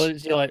 what's this? Well,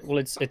 you're like, well,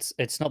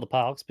 it's not the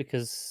Parks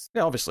because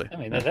obviously, I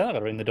mean, they're not going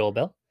to ring the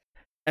doorbell.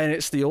 And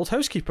it's the old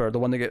housekeeper, the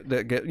one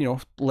that get you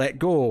know, let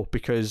go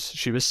because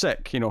she was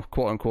sick, you know,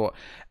 quote unquote.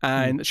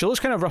 And she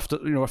looks kind of roughed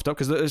up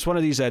because it's one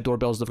of these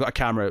doorbells. They've got a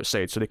camera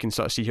outside, so they can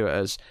sort of see who it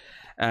is.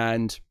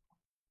 And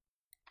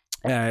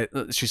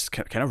she's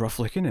kind of rough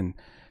looking, and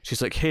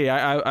she's like, "Hey,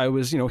 I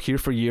was, you know, here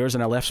for years,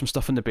 and I left some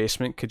stuff in the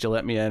basement. Could you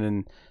let me in?"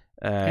 And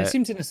it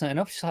seems innocent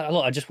enough. She's like,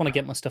 "Look, I just want to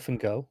get my stuff and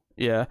go."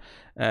 Yeah,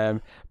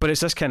 but it's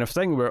this kind of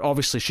thing where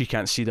obviously she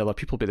can't see the other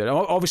people be there.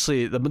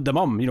 Obviously, the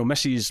mum, you know,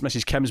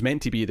 Mrs. Kim's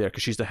meant to be there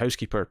because she's the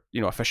housekeeper,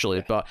 you know,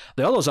 officially, but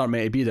the others aren't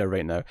meant to be there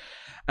right now.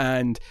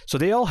 And so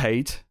they all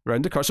hide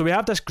around the car. So we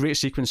have this great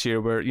sequence here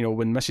where, you know,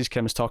 when Mrs.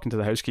 Kim is talking to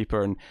the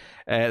housekeeper, and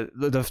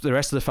the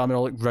rest of the family are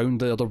all like round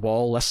the other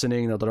wall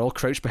listening. They're all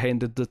crouched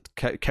behind the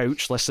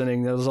couch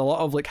listening. There's a lot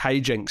of like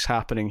hijinks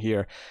happening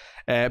here.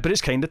 But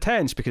it's kind of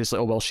tense because it's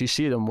like, oh, well, she's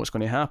seeing them. What's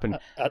going to happen?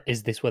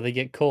 Is this where they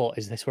get caught?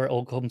 Is this where it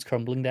all comes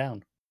crumbling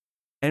down?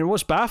 And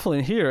what's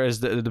baffling here is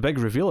that the big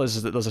reveal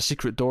is that there's a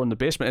secret door in the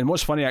basement. And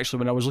what's funny, actually,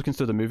 when I was looking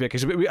through the movie,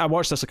 because I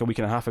watched this like a week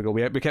and a half ago,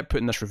 we kept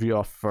putting this review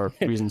off for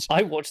reasons.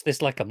 I watched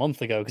this like a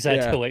month ago because I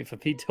had to wait for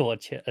Pete to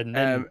watch it, and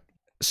then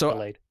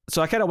delayed.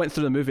 So I kind of went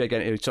through the movie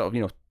again to sort of,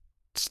 you know,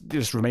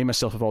 just remind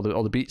myself of all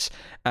the beats.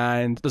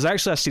 And there's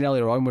actually a scene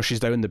earlier on where she's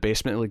down in the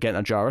basement like getting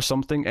a jar or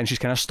something, and she's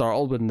kind of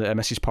startled when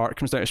Mrs. Park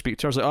comes down to speak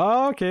to her. I was like,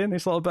 oh, okay,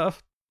 nice little bit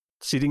of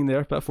seeding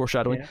there, bit of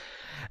foreshadowing.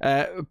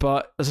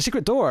 But there's a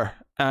secret door,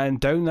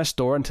 and down this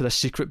door into the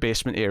secret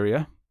basement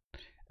area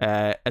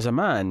is a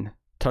man.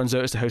 Turns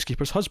out it's the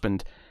housekeeper's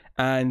husband,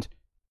 and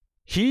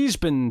he's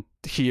been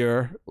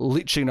here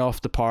leeching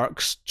off the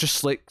Parks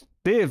just like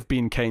they've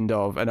been kind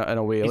of in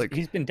a way.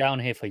 He's been down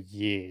here for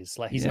years.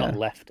 Like he's not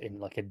left in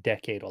like a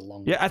decade or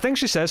longer. Yeah, I think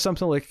she says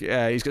something like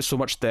he's got so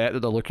much debt that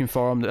they're looking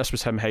for him. That this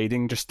was him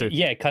hiding just to.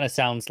 Yeah, it kind of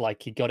sounds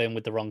like he got in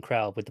with the wrong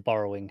crowd with the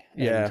borrowing.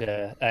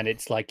 And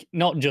it's like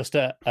not just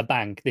a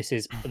bank. This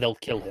is they'll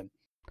kill him.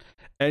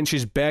 And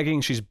she's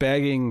begging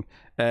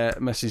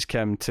Mrs.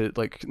 Kim to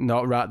like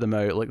not rat them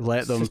out, like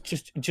let them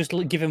just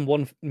give him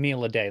one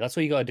meal a day. That's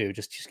what you got to do.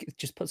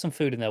 Just put some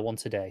food in there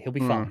once a day. He'll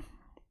be fine.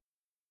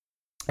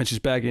 And she's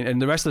begging,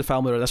 and the rest of the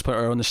family at this point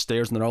are on the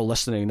stairs, and they're all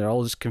listening. They're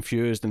all just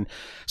confused, and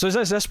so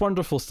it's this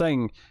wonderful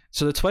thing.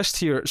 So the twist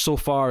here so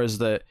far is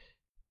that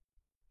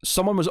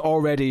someone was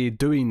already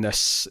doing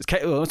this. It's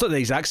not the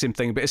exact same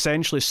thing, but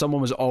essentially someone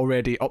was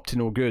already up to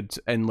no good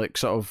and like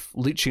sort of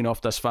leeching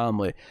off this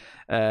family.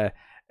 And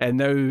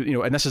now, you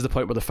know, and this is the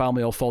point where the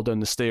family all fall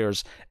down the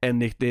stairs,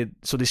 and they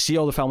see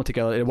all the family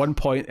together. At one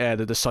point,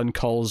 the son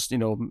calls, you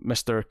know,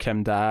 Mr.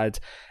 Kim dad,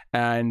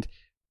 and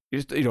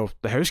you know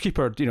the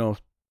housekeeper, you know.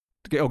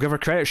 I'll give her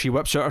credit. She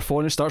whips out her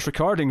phone and starts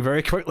recording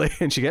very quickly,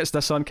 and she gets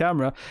this on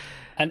camera.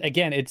 And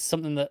again, it's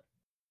something that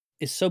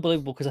is so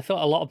believable because I feel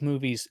like a lot of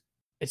movies,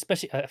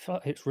 especially, I feel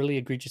like it's really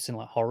egregious in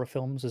like horror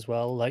films as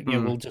well. Like, you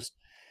know, we'll just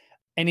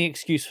any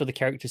excuse for the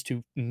characters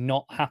to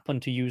not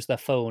happen to use their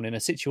phone in a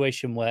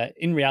situation where,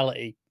 in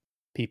reality,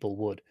 people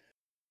would.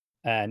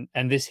 And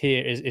this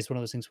here is one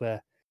of those things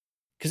where,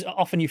 because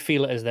often you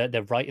feel it as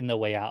they're writing their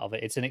way out of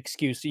it. It's an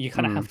excuse. You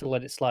kind of have to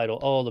let it slide,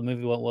 or the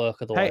movie won't work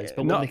otherwise.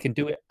 But when they can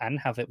do it and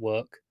have it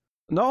work.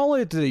 Not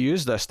only do they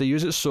use this, they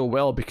use it so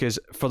well because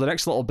for the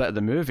next little bit of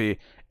the movie,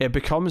 it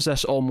becomes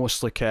this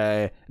almost like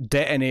a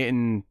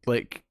detonating,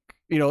 like,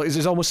 you know,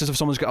 it's almost as if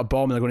someone's got a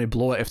bomb and they're going to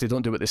blow it if they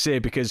don't do what they say,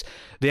 because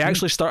they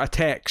actually start a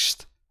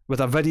text with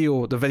the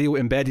video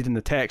embedded in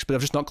the text, but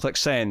they've just not clicked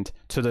send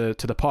to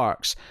the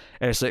Parks.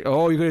 And it's like,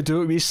 oh, you're going to do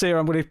what we say, or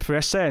I'm going to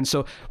press send.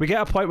 So we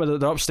get a point where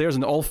they're upstairs,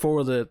 and all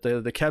four of the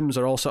Kims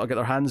are all sort of get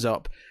their hands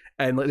up,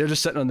 and like they're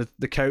just sitting on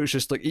the couch,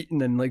 just like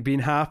eating and like being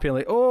happy, and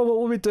like, oh, what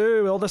will we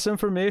do with all this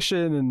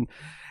information?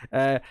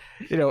 And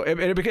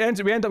we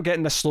end up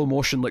getting this slow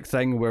motion like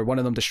thing where one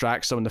of them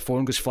distracts them, and the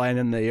phone goes flying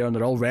in the air, and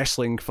they're all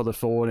wrestling for the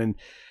phone, and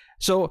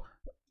so.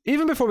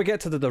 Even before we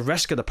get to the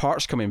risk of the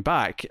parts coming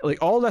back, like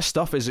all this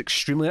stuff is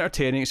extremely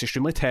entertaining. It's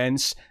extremely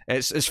tense.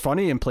 It's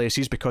funny in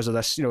places because of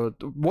this.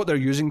 What they're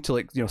using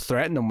to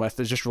threaten them with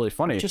is just really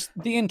funny. Just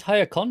the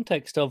entire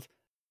context of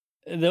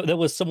there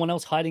was someone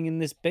else hiding in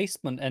this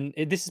basement, and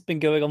this has been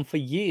going on for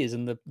years,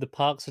 and the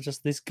parks are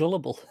just this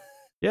gullible.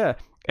 Yeah,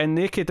 and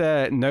they could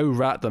now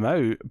rat them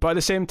out, but at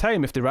the same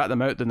time, if they rat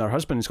them out, then their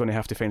husband is going to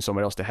have to find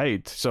somewhere else to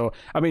hide. So,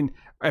 I mean,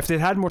 if they'd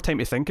had more time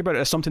to think about it,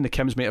 it's something the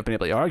Kims might have been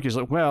able to argue. It's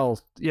like,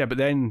 well, yeah, but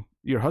then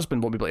your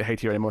husband won't be able to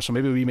hide here anymore. So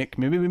maybe we make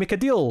a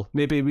deal.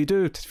 Maybe we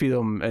do to feed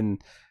them and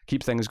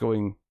keep things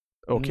going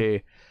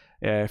okay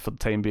for the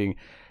time being.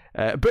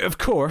 But of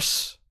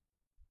course,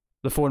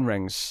 the phone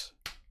rings,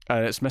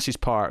 and it's Mrs.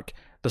 Park.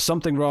 There's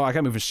something wrong. I can't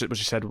remember what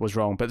she said was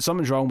wrong, but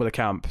something's wrong with the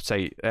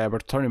campsite. We're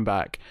turning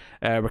back.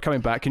 We're coming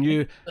back. Can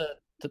you...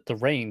 The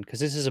rain, because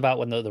this is about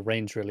when the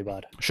rain's really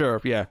bad. Sure,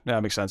 yeah,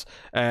 that makes sense.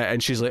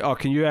 And she's like, oh,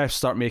 can you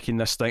start making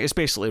this thing? It's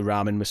basically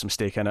ramen with some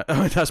steak in it.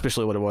 That's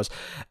basically what it was.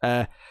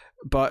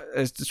 But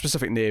it's a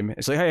specific name.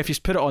 It's like, hey, if you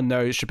put it on now,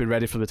 it should be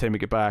ready for the time we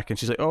get back. And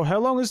she's like, oh, how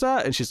long is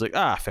that? And she's like,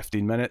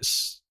 15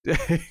 minutes.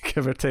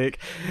 Give or take,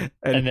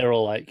 and they're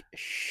all like,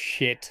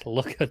 "Shit!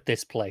 Look at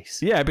this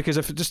place." Yeah, because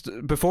if just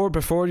before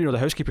the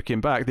housekeeper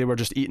came back, they were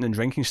just eating and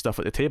drinking stuff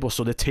at the table,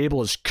 so the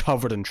table is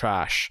covered in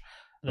trash.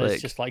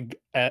 There's just like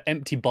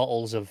empty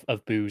bottles of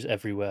booze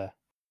everywhere.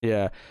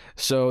 Yeah,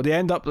 so they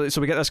end up.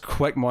 So we get this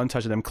quick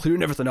montage of them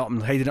clearing everything up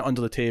and hiding it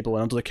under the table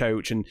and under the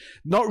couch, and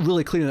not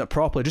really cleaning it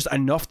properly, just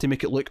enough to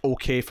make it look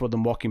okay for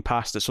them walking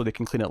past it, so they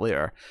can clean it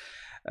later.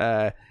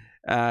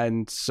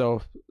 And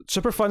so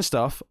super fun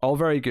stuff, all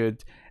very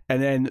good.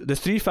 And then the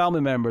three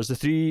family members, the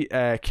three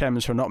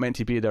Kims who are not meant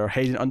to be there, are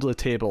hiding under the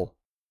table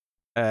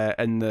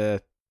in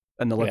the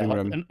living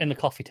room. In the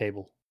coffee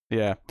table.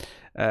 Yeah.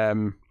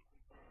 The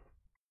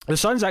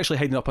son's actually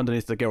hiding up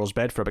underneath the girl's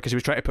bed for it because he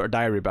was trying to put her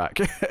diary back,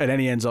 and then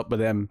he ends up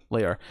with them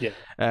later. Yeah.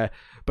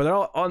 But they're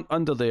all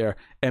under there,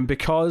 and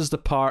because the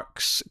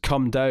parks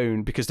come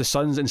down, because the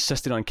son's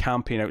insisting on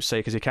camping outside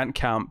because he can't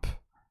camp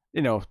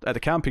at the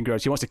camping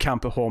grounds. He wants to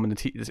camp at home in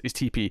his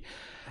teepee.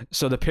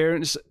 So the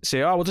parents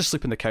say, oh, we'll just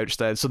sleep on the couch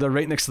instead. So they're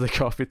right next to the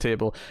coffee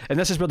table. And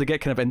this is where they get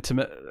kind of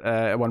intimate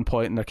at one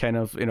point, and they're kind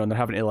of, and they're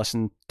having to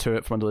listen to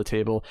it from under the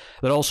table.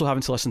 They're also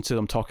having to listen to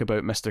them talk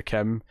about Mr.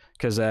 Kim,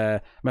 because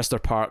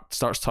Mr. Park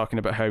starts talking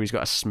about how he's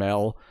got a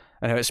smell,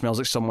 and how it smells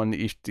like someone that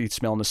you'd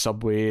smell on the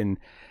subway, and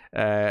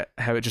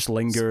how it just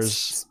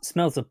lingers.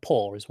 Smells of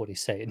paw is what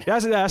he's saying.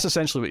 That's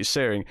essentially what he's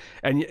saying.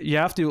 And you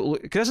have to,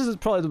 because this is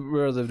probably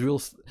where the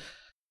real...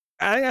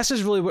 I think this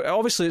is really,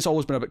 obviously it's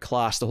always been about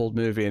class, the whole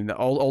movie, and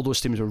all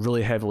those themes were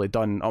really heavily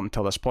done up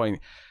until this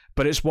point.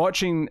 But it's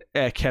watching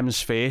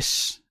Kim's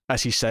face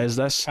as he says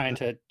this. Trying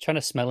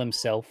to smell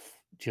himself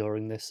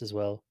during this as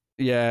well.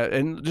 Yeah,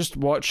 and just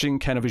watching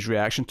kind of his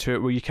reaction to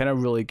it, where you kind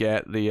of really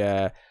get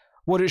the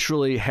what it's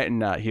really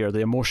hitting at here, the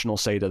emotional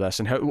side of this,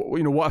 and how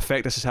what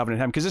effect this is having on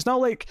him. Because it's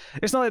not like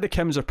the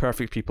Kims are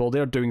perfect people;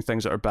 they're doing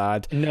things that are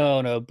bad.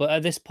 No, but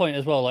at this point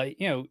as well, like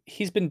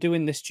he's been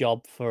doing this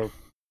job for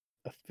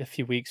a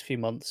few weeks, few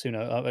months,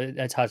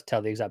 it's hard to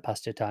tell the exact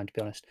passage of time, to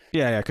be honest.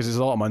 Yeah, because there's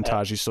a lot of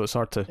montages, so it's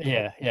hard to...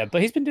 Yeah,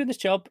 but he's been doing this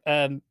job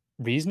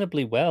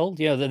reasonably well.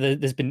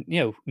 There's been,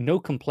 no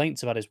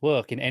complaints about his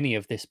work in any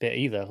of this bit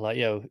either. Like,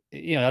 I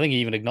think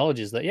he even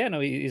acknowledges that,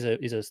 he's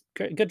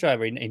a good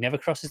driver. He never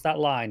crosses that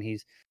line.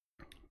 He's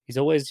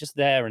always just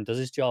there and does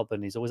his job,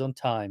 and he's always on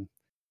time.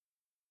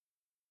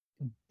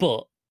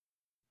 But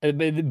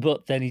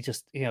then he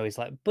just, he's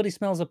like, but he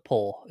smells of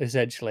paw,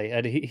 essentially.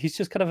 And he's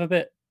just kind of a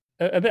bit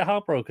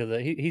heartbroken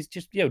that he's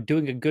just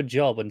doing a good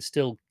job and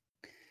still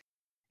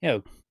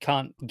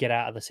can't get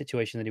out of the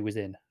situation that he was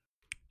in.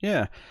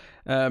 Yeah,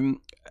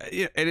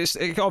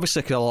 it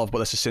obviously a lot of what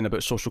this is saying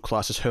about social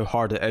class is how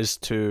hard it is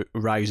to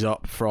rise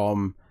up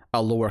from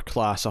a lower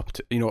class up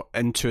to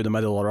into the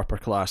middle or upper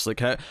class,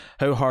 like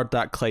how hard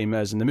that climb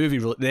is. And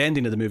the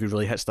ending of the movie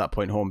really hits that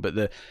point home.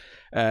 But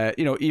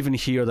even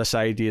here, this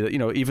idea that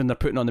even they're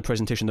putting on the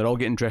presentation, they're all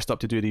getting dressed up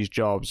to do these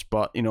jobs,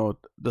 but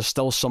there's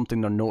still something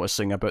they're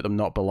noticing about them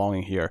not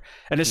belonging here.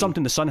 And it's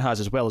something the son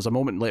has as well. There's a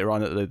moment later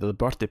on at the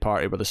birthday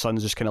party where the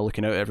son's just kind of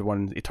looking out at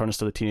everyone. He turns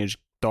to the teenage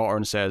daughter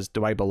and says,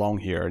 do I belong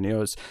here? And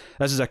this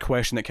is a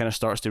question that kind of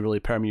starts to really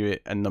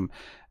permeate in them,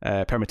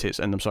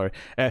 sorry.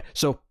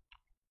 So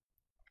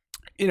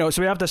we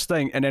have this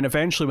thing, and then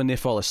eventually when they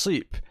fall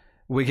asleep,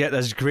 we get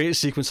this great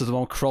sequence of them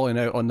all crawling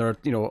out on their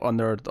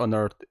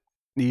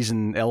knees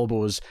and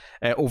elbows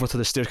over to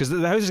the stairs, because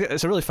the house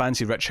it's a really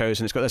fancy rich house,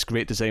 and it's got this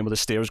great design where the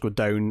stairs go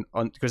down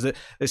on, because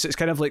it's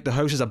kind of like the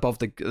house is above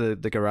the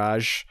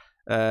garage,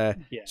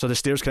 so the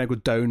stairs kind of go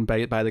down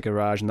by the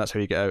garage, and that's how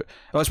you get out.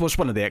 Well, it's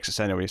one of the exits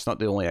anyway. It's not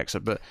the only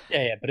exit, but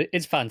but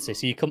it's fancy.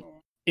 So you come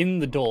in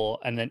the door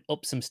and then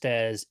up some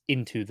stairs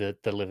into the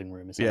living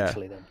room,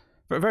 essentially. Then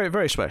very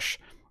very swish.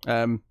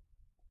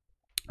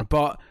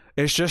 But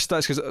It's just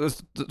that's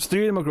because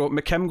three of them go.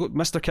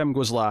 Mr. Kim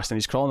goes last, and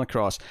he's crawling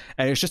across,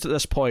 and it's just at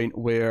this point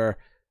where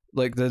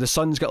like the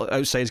son's got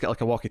outside's got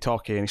like a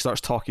walkie-talkie, and he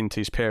starts talking to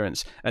his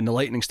parents, and the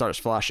lightning starts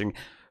flashing.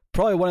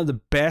 Probably one of the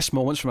best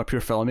moments from a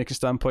pure filmmaking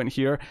standpoint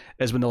here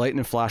is when the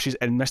lightning flashes,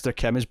 and Mr.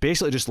 Kim is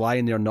basically just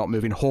lying there, not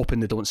moving, hoping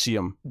they don't see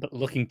him, but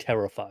looking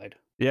terrified.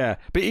 Yeah,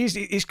 but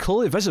he's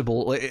clearly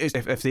visible. Like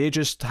if they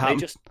just have. They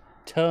just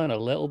turn a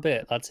little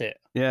bit, that's it.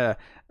 Yeah,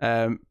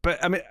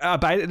 but I mean, I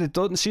bet they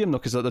don't see him though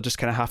because they're just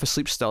kind of half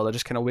asleep still. They're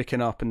just kind of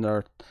waking up and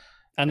they're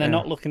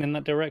not looking in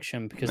that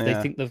direction because they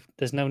think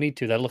there's no need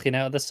to. They're looking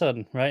out at the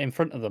sun right in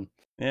front of them.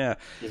 Yeah,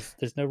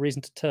 there's no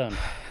reason to turn.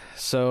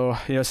 So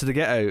so they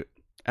get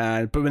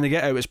out, but when they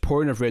get out, it's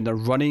pouring of rain. They're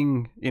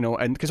running,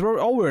 and because we're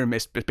all wearing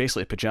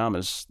basically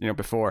pajamas,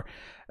 before,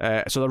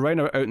 so they're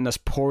running out in this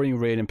pouring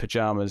rain in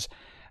pajamas,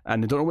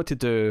 and they don't know what to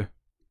do.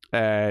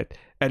 And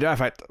in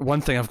fact,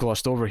 one thing I've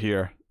glossed over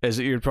here is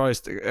that you're probably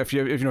if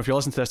you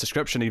listen to this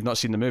description and you've not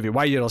seen the movie,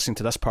 why you're listening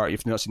to this part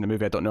if you've not seen the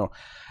movie, I don't know.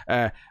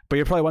 But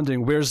you're probably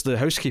wondering where's the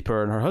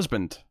housekeeper and her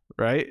husband,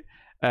 right?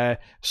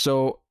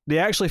 So they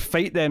actually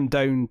fight them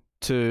down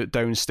to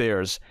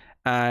downstairs,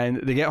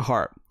 and they get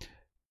hurt.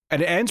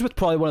 And it ends with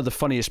probably one of the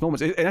funniest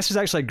moments. And this is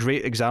actually a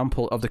great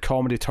example of the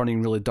comedy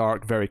turning really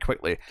dark very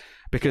quickly,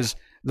 because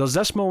there's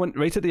this moment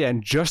right at the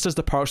end, just as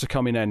the Parks are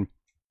coming in.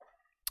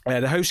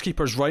 The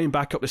housekeeper's running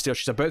back up the stairs.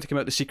 She's about to come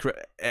out the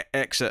secret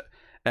exit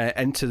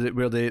into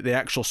where the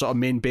actual sort of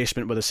main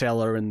basement where the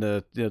cellar and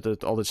the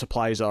all the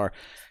supplies are.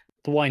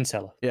 The wine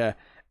cellar. Yeah.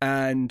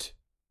 And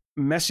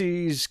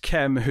Mrs.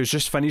 Kim, who's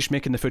just finished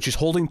making the food, she's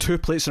holding 2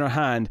 plates in her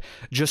hand,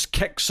 just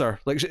kicks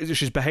her. Like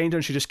she's behind her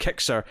and she just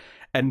kicks her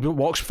and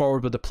walks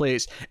forward with the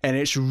plates. And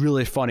it's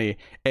really funny.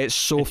 It's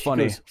so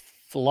funny. She goes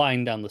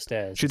flying down the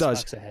stairs. She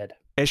does. Smacks her head.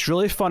 It's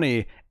really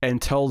funny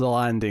until the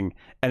landing,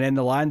 and then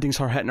the landing's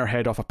her hitting her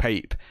head off a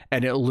pipe,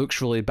 and it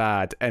looks really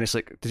bad. And it's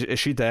like, is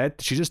she dead?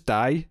 Did she just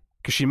die?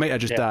 Because she might have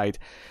just died.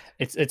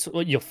 It's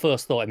your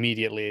first thought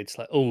immediately. It's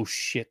like, oh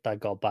shit, that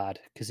got bad,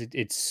 because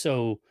it's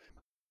so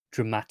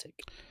dramatic.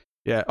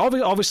 Yeah,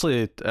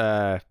 obviously,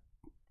 obviously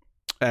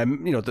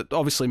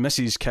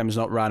Mrs. Kim's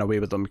not ran away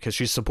with them because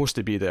she's supposed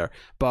to be there.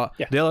 But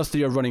the other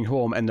three are running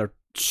home, and they're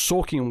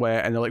soaking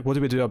wet, and they're like, what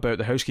do we do about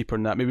the housekeeper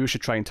and that? Maybe we should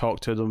try and talk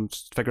to them,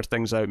 figure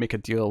things out, make a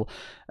deal.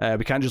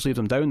 We can't just leave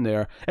them down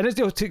there. And it's,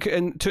 to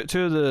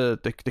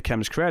the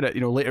Kim's credit,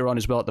 later on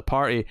as well at the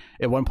party,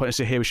 at one point they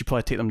say, hey, we should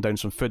probably take them down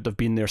some food. They've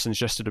been there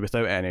since yesterday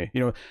without any.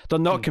 They're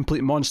not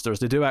complete monsters.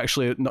 They do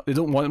actually, they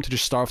don't want them to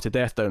just starve to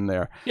death down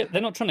there. Yeah, they're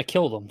not trying to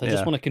kill them. They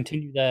just want to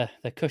continue their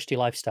cushy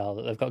lifestyle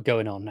that they've got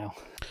going on now.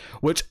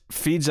 Which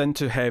feeds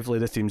into heavily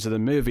the themes of the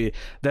movie.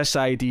 This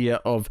idea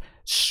of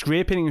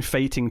scraping and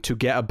fighting to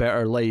get a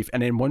better life,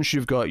 and then once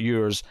you've got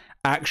yours,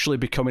 actually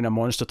becoming a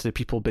monster to the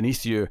people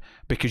beneath you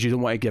because you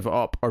don't want to give it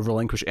up or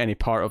relinquish any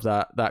part of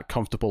that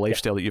comfortable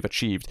lifestyle that you've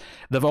achieved.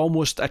 They've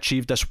almost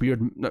achieved this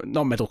weird,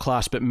 not middle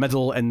class, but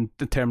middle in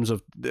terms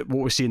of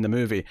what we see in the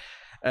movie.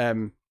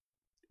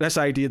 This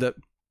idea that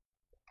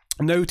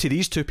now to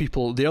these two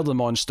people, they're the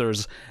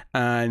monsters,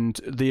 and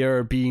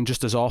they're being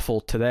just as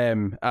awful to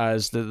them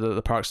as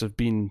the Parks have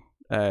been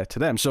to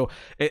them. So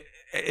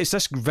it's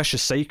this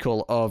vicious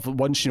cycle of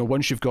once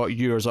you've got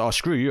yours, oh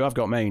screw you, I've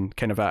got mine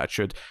kind of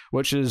attitude,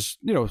 which is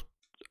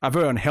a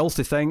very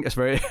unhealthy thing. It's a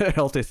very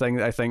healthy thing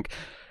that I think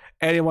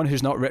anyone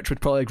who's not rich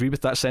would probably agree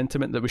with that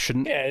sentiment, that we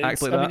shouldn't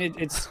act like that. I mean,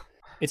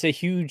 it's a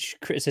huge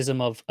criticism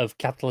of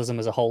capitalism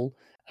as a whole.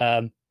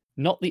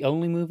 Not the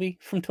only movie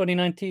from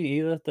 2019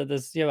 either.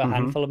 There's a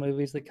handful of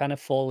movies that kind of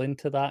fall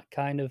into that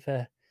kind of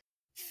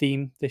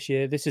theme this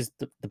year. This is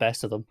the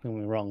best of them, don't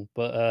get me wrong,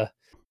 but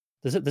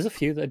there's a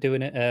few that are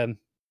doing it.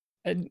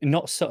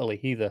 Not subtly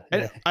either.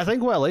 I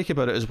think what I like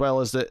about it as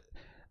well is that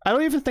I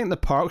don't even think the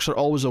Parks are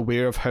always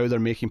aware of how they're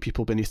making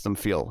people beneath them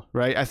feel,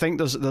 right? I think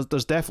there's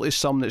definitely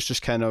some that's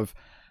just kind of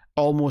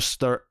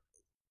almost their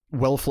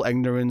willful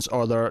ignorance,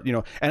 or their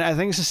and I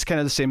think it's just kind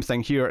of the same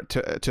thing here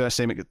to a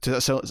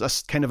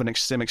kind of an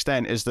same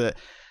extent, is that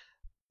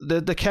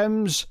the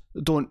Kims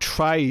don't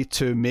try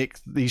to make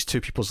these two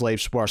people's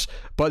lives worse,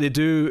 but they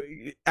do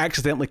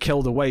accidentally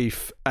kill the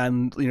wife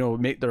and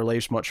make their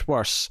lives much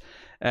worse.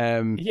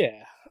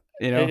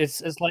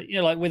 It's like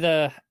like with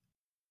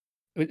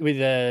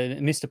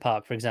Mr.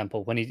 Park, for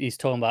example, when he's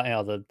talking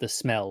about the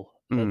smell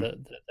that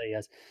he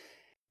has.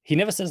 He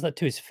never says that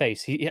to his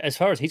face. He, as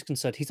far as he's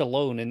concerned, he's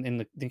alone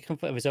in the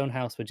comfort of his own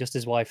house with just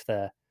his wife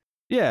there.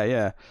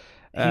 Yeah.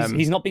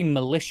 He's not being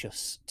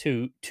malicious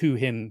to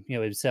him,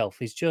 himself.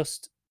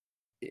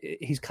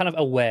 He's kind of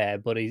aware,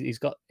 but he's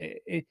got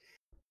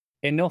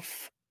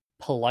enough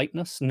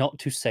politeness not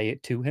to say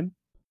it to him.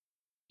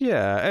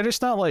 Yeah, and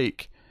it's not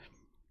like,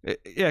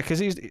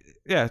 because it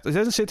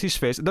doesn't say it to his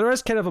face. There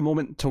is kind of a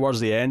moment towards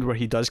the end where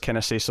he does kind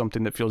of say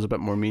something that feels a bit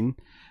more mean,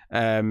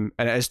 and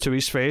it is to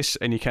his face,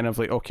 and you kind of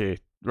like, okay,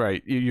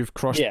 right, you've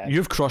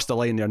crossed the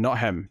line there, not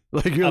him.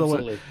 Like you're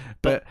absolutely.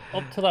 The one, but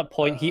up to that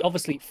point, he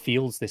obviously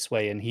feels this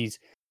way, and he's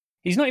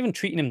not even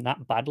treating him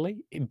that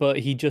badly, but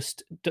he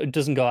just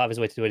doesn't go out of his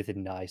way to do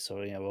anything nice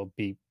or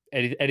be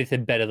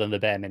anything better than the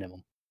bare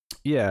minimum.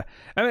 Yeah,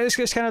 I mean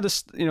it's kind of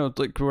this,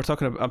 like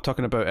I'm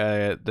talking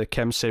about the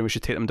Kim saying we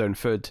should take them down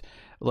food,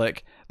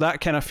 like that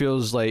kind of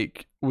feels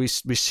like we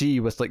see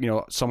with like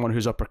someone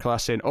who's upper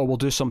class saying, oh, we'll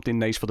do something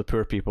nice for the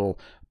poor people,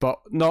 but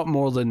not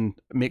more than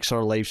makes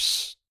our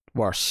lives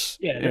worse.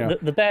 Yeah,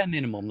 the bare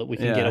minimum that we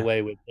can get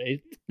away with.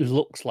 It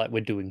looks like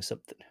we're doing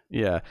something.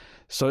 Yeah,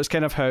 so it's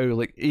kind of how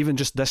like even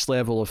just this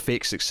level of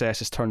fake success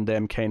has turned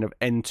them kind of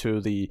into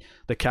the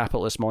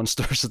capitalist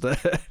monsters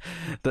that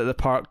the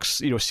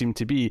parks seem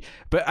to be.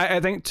 But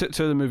I think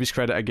to the movie's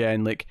credit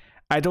again, like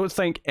I don't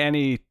think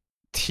any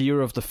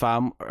tier of the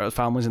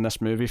families in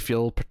this movie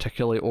feel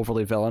particularly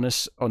overly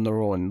villainous on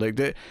their own.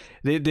 Like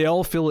they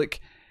all feel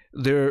like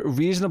they're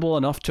reasonable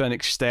enough to an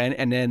extent,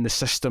 and then the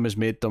system has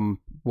made them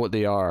what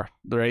they are,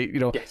 right?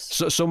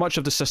 Yes. So much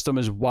of the system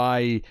is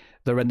why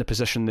they're in the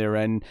position they're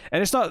in,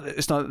 and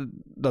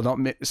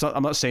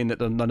I'm not saying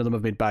that none of them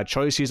have made bad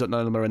choices, that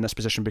none of them are in this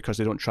position because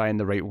they don't try in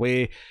the right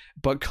way,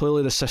 but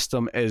clearly the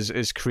system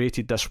is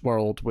created this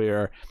world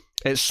where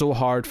it's so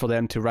hard for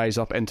them to rise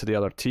up into the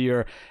other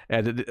tier.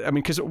 I mean,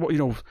 because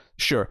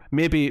sure,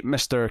 maybe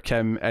Mr.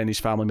 Kim and his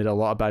family made a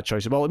lot of bad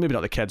choices. Well, maybe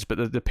not the kids,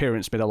 but the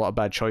parents made a lot of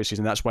bad choices,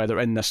 and that's why they're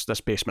in this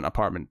basement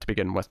apartment to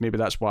begin with. Maybe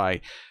that's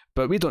why,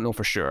 but we don't know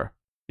for sure.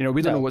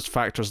 We don't know what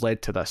factors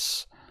led to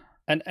this.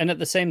 And at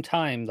the same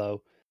time,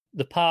 though,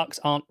 the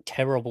Parks aren't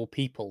terrible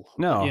people.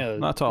 No,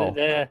 not at all.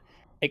 They're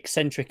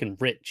eccentric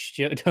and rich.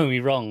 Don't get me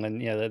wrong,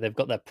 and they've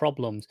got their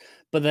problems,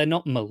 but they're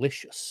not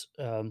malicious,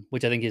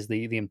 which I think is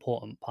the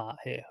important part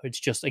here. It's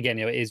just, again,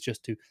 it is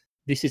just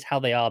this is how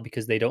they are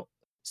because they don't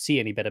see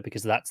any better,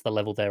 because that's the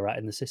level they're at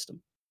in the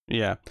system.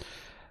 Yeah.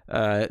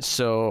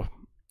 So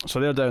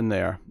they're down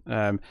there.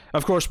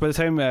 Of course, by the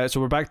time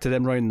so we're back to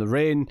them running in the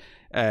rain.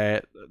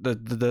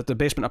 The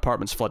basement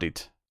apartment's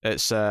flooded.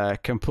 It's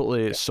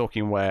completely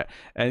soaking wet,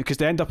 and because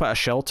they end up at a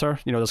shelter,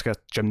 there's like a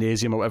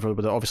gymnasium or whatever,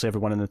 but obviously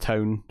everyone in the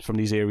town from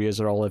these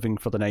areas are all living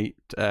for the night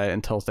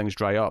until things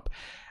dry up.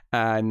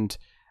 And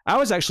I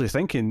was actually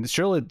thinking,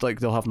 surely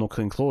like they'll have no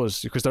clean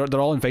clothes because they're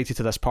all invited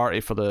to this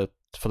party for the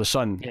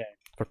son,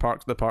 for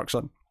the park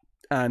son.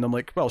 And I'm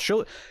like, well,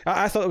 surely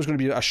I thought it was going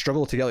to be a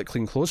struggle to get like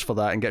clean clothes for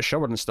that and get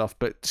showered and stuff.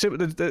 But see,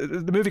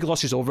 the movie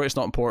glosses over it. It's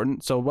not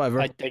important, so whatever.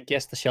 I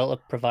guess the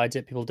shelter provides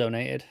it. People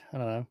donated. I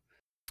don't know.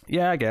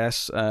 Yeah, I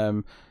guess.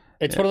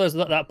 It's one of those,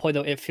 at that point,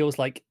 though, it feels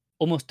like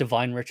almost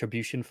divine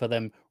retribution for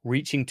them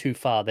reaching too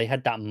far. They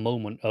had that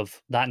moment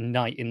of that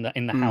night in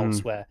the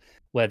house where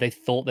they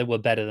thought they were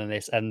better than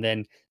this, and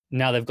then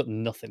now they've got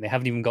nothing. They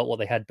haven't even got what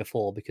they had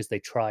before because they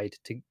tried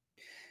to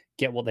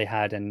get what they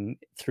had, and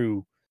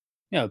through,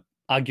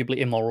 arguably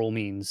immoral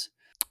means.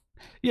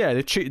 Yeah,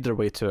 they cheated their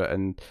way to it,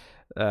 and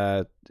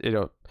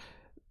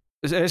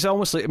it's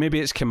almost like maybe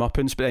it's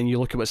comeuppance, but then you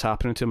look at what's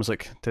happening to them. It's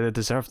like, did they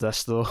deserve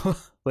this though?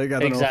 Like, I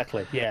don't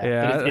exactly. know.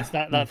 Yeah. But it's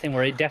that thing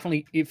where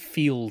it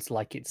feels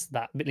like it's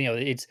that. But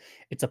it's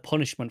a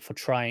punishment for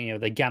trying.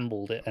 They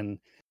gambled it and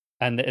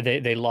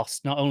they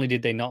lost. Not only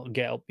did they not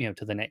get up,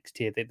 to the next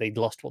tier, they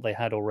lost what they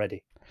had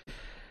already.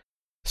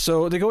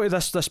 So they go to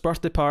this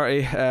birthday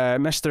party.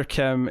 Mr.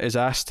 Kim is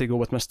asked to go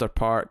with Mr.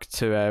 Park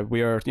to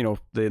wear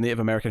the Native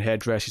American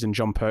headdresses and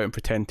jump out and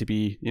pretend to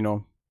be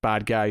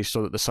bad guys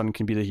so that the son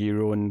can be the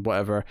hero and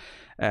whatever.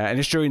 And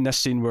it's during this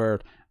scene where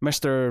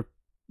Mr.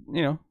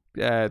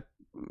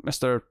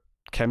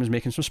 Kim is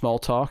making some small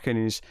talk and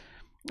he's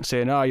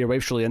saying, your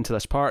wife's really into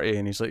this party.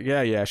 And he's like,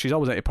 yeah, she's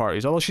always into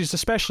parties, although she's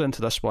especially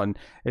into this one.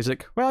 He's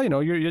like, well,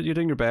 you're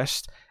doing your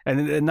best.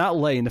 And in that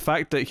line, the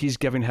fact that he's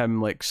giving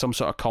him like some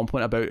sort of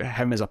compliment about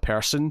him as a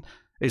person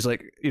is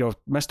like,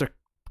 Mr.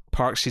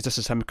 Park sees this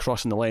as him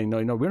crossing the line.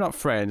 No, we're not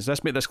friends.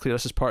 Let's make this clear.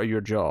 This is part of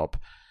your job.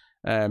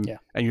 And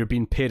you're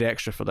being paid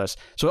extra for this.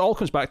 So it all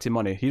comes back to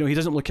money. He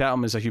doesn't look at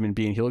him as a human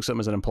being. He looks at him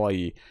as an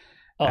employee.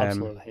 Oh,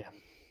 absolutely,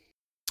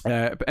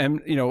 yeah.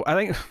 I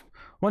think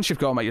once you've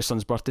got him at your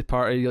son's birthday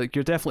party, like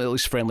you're definitely at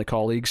least friendly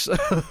colleagues.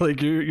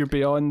 Like you're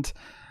beyond,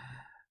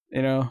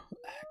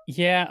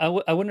 Yeah,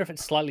 I wonder if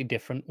it's slightly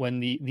different when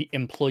the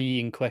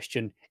employee in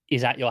question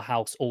is at your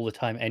house all the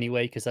time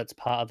anyway, because that's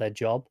part of their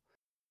job.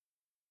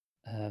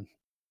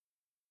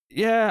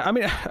 Yeah, I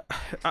mean,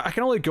 I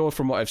can only go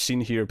from what I've seen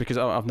here because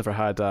I've never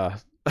had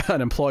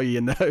an employee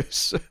in the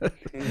house,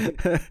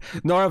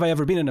 nor have I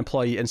ever been an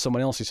employee in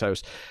someone else's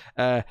house.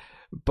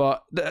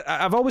 But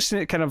I've always seen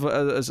it kind of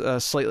as a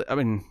slightly. I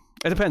mean,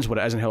 it depends what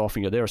it is and how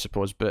often you're there, I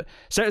suppose. But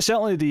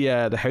certainly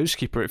the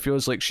housekeeper, it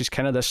feels like she's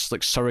kind of this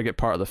like surrogate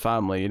part of the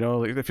family.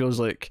 Like it feels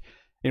like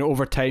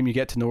over time you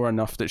get to know her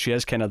enough that she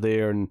is kind of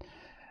there and.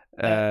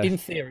 In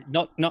theory,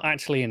 not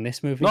actually in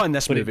this movie. Not in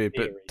this movie,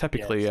 but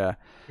typically, yes.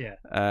 Yeah.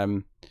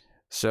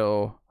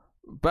 So,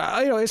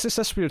 but it's just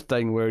this weird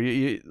thing where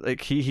you like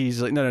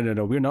he's like no,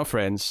 we're not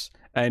friends,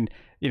 and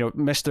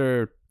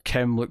Mr.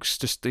 Kim looks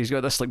he's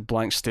got this like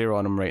blank stare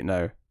on him right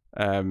now.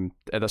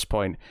 At this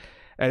point,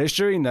 and it's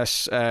during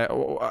this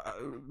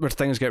where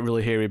things get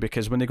really hairy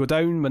because when they go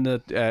down, when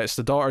it's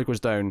the daughter goes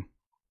down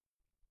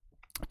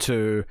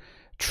to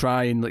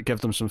try and like give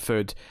them some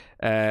food,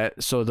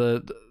 so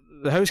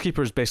the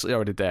housekeeper is basically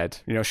already dead.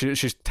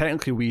 She's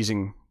technically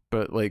wheezing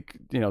but like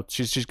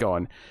she's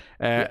gone.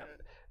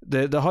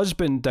 The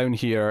husband down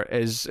here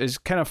is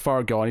kind of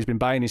far gone. He's been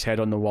banging his head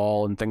on the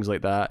wall and things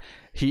like that.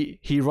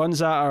 He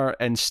runs at her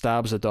and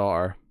stabs the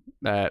daughter.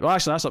 Well,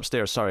 actually, that's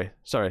upstairs. Sorry.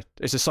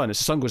 It's the sun. It's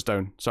the sun goes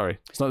down. Sorry,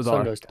 it's not the daughter.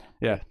 Sun goes down.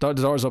 Yeah, the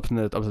daughter's up in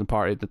the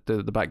party,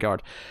 the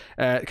backyard,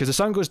 because the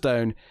sun goes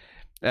down.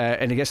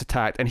 And he gets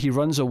attacked, and he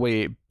runs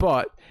away.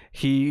 But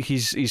he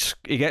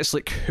gets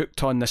like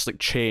hooked on this like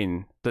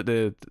chain that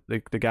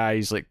the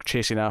guy's like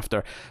chasing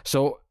after.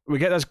 So we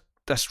get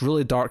this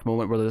really dark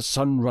moment where the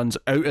son runs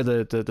out of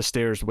the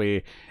stairs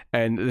way,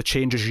 and the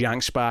chain just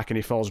yanks back, and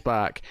he falls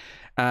back.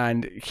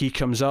 And he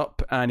comes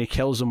up and he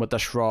kills him with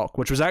this rock,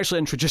 which was actually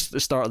introduced at the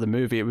start of the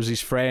movie. It was his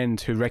friend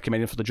who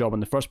recommended him for the job in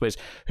the first place,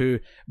 who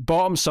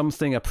bought him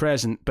something, a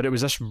present, but it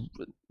was this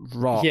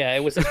rock. Yeah,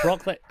 it was this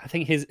rock that I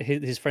think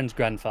his friend's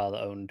grandfather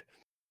owned.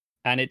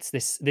 And it's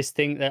this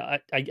thing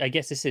that I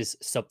guess this is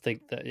something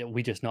that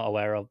we're just not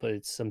aware of, but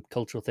it's some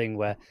cultural thing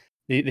where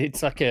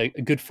it's like a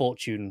good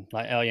fortune.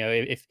 Like,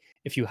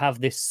 if you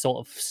have this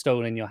sort of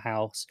stone in your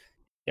house,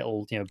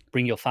 it'll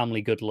bring your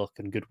family good luck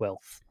and good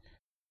wealth.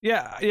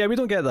 Yeah, we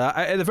don't get that.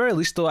 At the very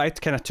least, though, I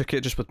kind of took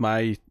it just with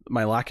my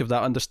lack of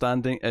that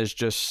understanding as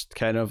just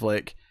kind of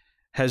like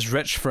his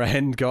rich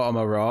friend got him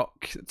a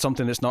rock,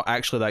 something that's not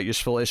actually that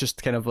useful. It's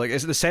just kind of like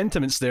the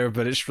sentiment's there,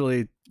 but it's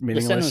really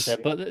meaningless. The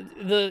sentiment's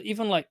there, but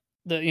even like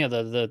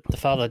the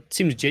father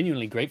seems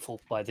genuinely grateful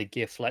by the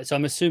gift. Like, so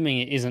I'm assuming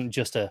it isn't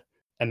just a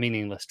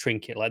meaningless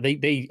trinket. Like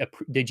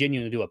they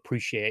genuinely do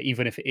appreciate it,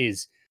 even if it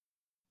is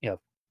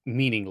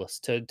meaningless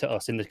to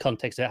us in the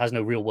context that it has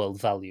no real world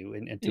value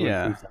and to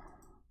improve that.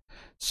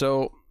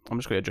 So I'm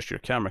just going to adjust your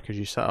camera because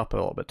you set up a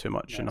little bit too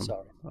much, and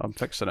I'm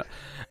fixing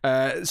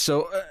it.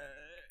 So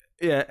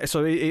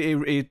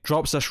he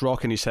drops this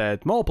rock in his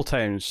head multiple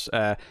times.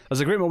 There's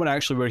a great moment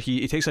actually where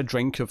he takes a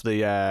drink of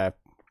the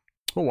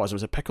what was it?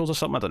 Was it pickles or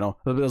something? I don't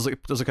know. There's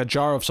like a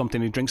jar of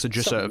something. He drinks the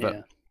juice out of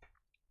it,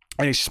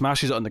 and he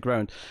smashes it on the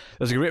ground.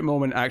 There's a great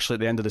moment actually at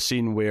the end of the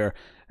scene where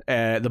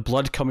the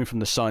blood coming from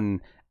the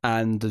son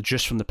and the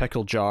juice from the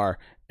pickle jar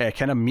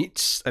kind of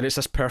meets, and it's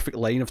this perfect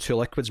line of two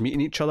liquids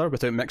meeting each other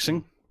without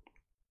mixing.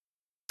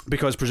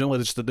 Because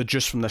presumably the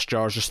juice from this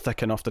jar is just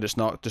thick enough that it's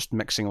not just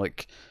mixing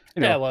like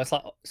Yeah, well, it's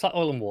like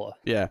oil and water.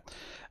 Yeah,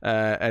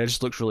 and it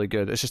just looks really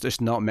good.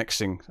 It's not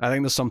mixing. I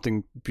think there's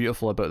something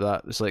beautiful about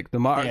that. It's like the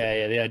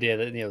the idea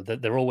that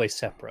that they're always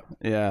separate.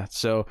 Yeah,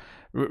 so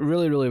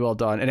really, really well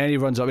done. And then he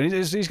runs up, and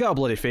he's got a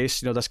bloody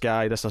face. This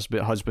guy, this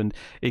husband.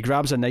 He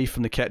grabs a knife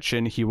from the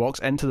kitchen. He walks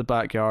into the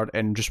backyard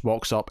and just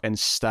walks up and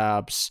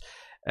stabs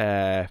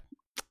the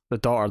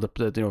daughter,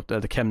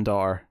 the Kim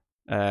daughter.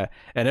 And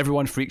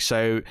everyone freaks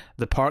out.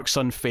 The Park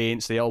son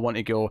faints. They all want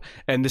to go.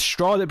 And the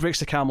straw that breaks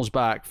the camel's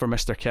back for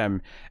Mr.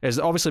 Kim is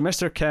obviously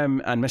Mr.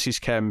 Kim and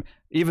Mrs. Kim,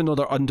 even though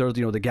they're under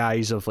the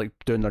guise of like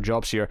doing their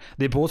jobs here,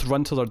 they both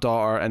run to their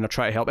daughter and they're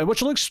trying to help. And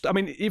which looks,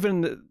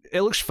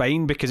 it looks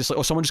fine because it's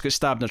like, someone just gets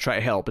stabbed and they're trying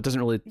to help. It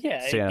doesn't really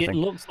say anything. It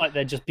looks like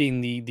they're just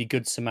being the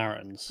good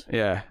Samaritans.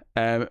 Yeah.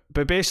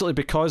 But basically,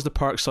 because the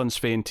Park son's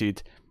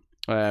fainted,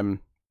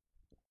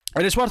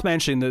 and it's worth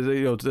mentioning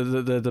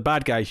that the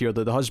bad guy here,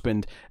 the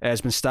husband,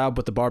 has been stabbed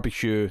with the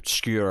barbecue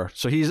skewer,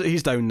 so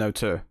he's down now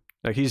too.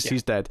 Like he's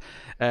dead.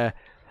 But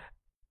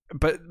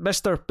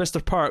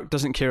Mr. Park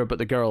doesn't care about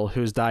the girl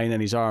who's dying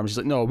in his arms. He's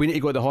like, no, we need to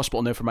go to the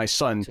hospital now for my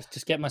son.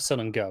 Just get my son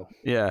and go.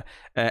 Yeah,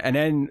 and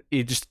then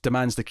he just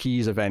demands the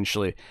keys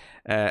eventually.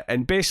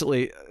 And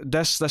basically,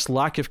 this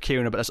lack of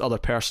caring about this other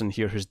person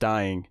here who's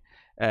dying,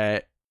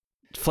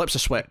 flips a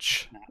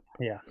switch.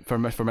 Yeah. For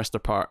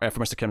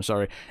Mr. Kim,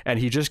 sorry, and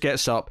he just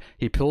gets up.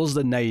 He pulls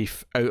the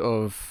knife out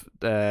of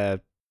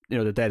the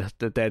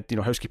dead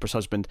housekeeper's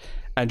husband,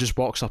 and just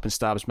walks up and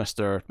stabs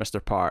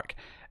Mr. Park.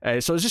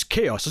 So it's just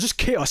chaos. There's just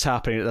chaos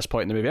happening at this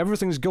point in the movie.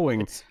 Everything's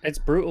going. It's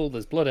brutal.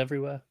 There's blood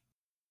everywhere.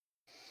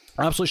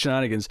 Absolute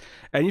shenanigans,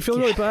 and you feel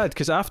really bad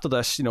because after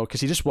this, because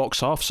he just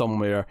walks off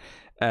somewhere.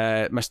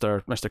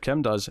 Mr.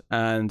 Kim does,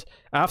 and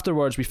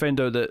afterwards we find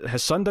out that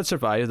his son did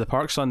survive. The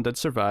Park son did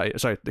survive.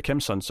 Sorry, the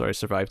Kim son,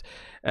 survived.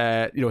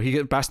 He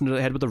got bashed into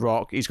the head with a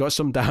rock. He's got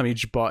some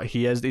damage, but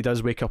he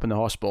does wake up in the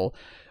hospital.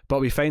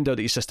 But we find out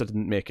that his sister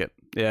didn't make it.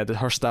 Yeah,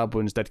 her stab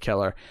wounds did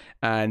kill her,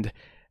 and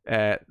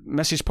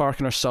Mrs. Park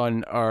and her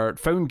son are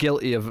found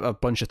guilty of a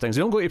bunch of things.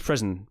 They don't go to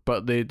prison,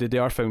 but they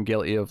are found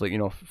guilty of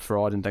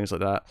fraud and things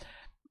like that.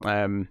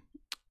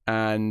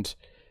 And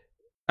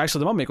actually,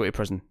 the mum may go to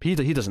prison. He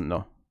doesn't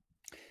know.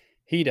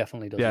 He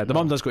definitely doesn't. Yeah, the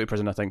mum does go to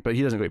prison, I think, but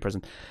he doesn't go to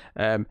prison.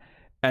 And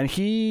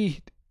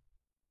he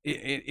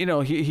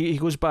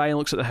goes by and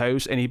looks at the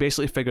house, and he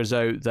basically figures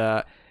out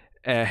that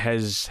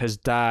his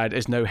dad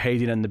is now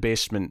hiding in the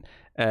basement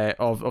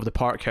of the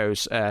Park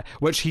house,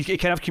 which he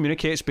kind of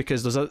communicates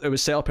because it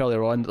was set up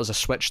earlier on. There's a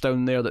switch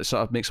down there that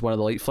sort of makes one of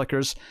the light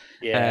flickers.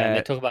 Yeah, and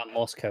they talk about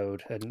Morse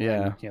code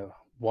and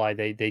why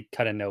they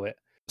kind of know it.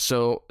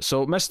 So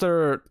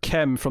Mr.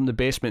 Kim from the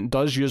basement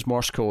does use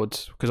Morse code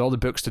because all the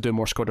books to do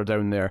Morse code are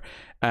down there,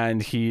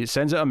 and he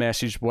sends out a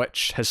message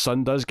which his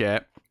son does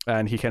get,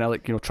 and he kind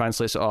of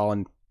translates it all.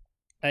 And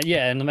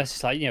and the message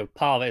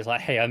part of it is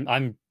like, hey,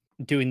 I'm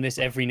doing this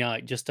every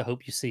night just to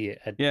hope you see it.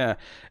 Yeah,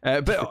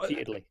 but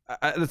repeatedly.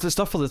 The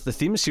stuff for the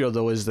themes here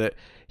though is that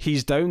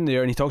he's down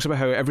there and he talks about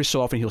how every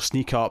so often he'll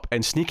sneak up,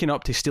 and sneaking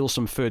up to steal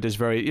some food is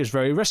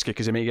very risky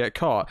because he may get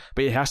caught,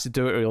 but he has to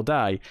do it or he'll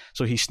die.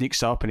 So he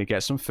sneaks up and he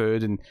gets some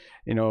food, and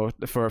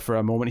for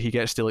a moment he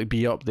gets to like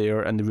be up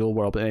there in the real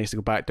world, but then he has to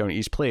go back down to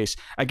his place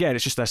again.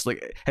 It's just this,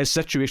 like, his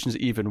situation's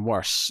even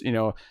worse,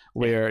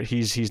 where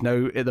he's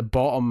now at the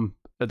bottom,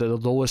 at the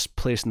lowest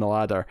place in the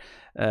ladder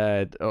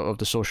of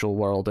the social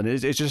world, and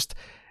it's just,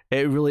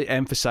 it really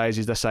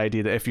emphasizes this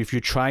idea that if you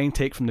try and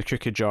take from the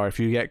cookie jar, if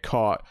you get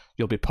caught,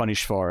 you'll be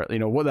punished for it.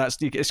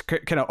 It's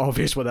kind of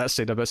obvious what that's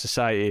saying about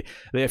society,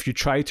 that if you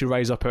try to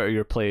rise up out of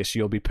your place,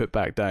 you'll be put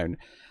back down.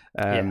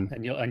 And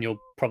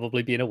you'll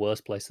probably be in a worse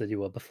place than you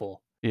were before.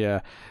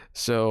 Yeah.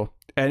 So,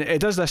 and it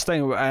does this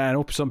thing, and I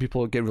know some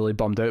people get really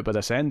bummed out by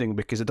this ending,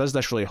 because it does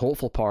this really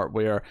hopeful part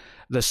where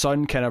the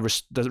son kind of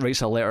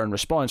writes a letter in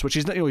response, which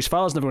his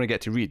father's never going to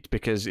get to read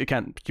because he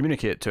can't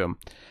communicate it to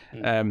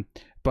him.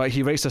 But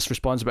he writes this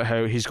response about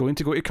how he's going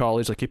to go to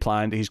college like he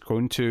planned. He's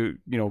going to,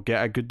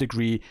 get a good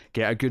degree,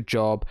 get a good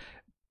job,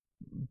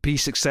 be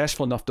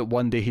successful enough that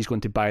one day he's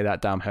going to buy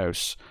that damn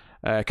house.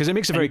 Because it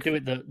makes it very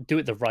do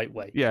it the right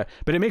way. Yeah,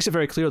 but it makes it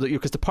very clear that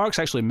because the Parks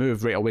actually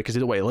moved right away because they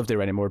don't want to live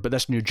there anymore. But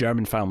this new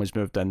German family's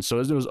moved in,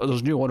 so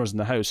there's new owners in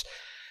the house.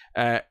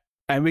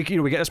 And we get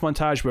this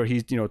montage where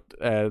he's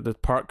the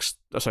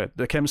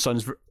Kim's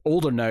son's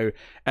older now,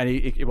 and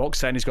he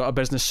walks in, he's got a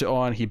business suit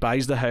on, he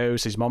buys the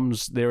house, his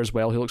mum's there as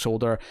well, he looks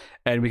older,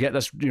 and we get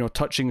this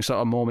touching sort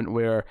of moment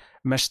where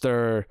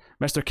Mr.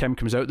 Kim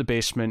comes out the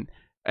basement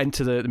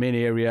into the main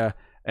area,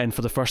 and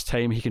for the first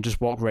time he can just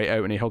walk right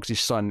out and he hugs his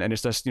son, and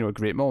it's this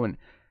great moment.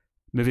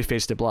 Movie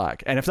fades to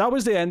black. And if that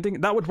was the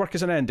ending, that would work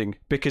as an ending,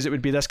 because it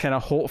would be this kind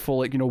of hopeful,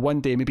 like, one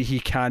day maybe he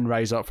can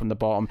rise up from the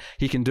bottom,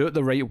 he can do it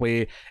the right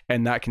way,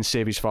 and that can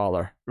save his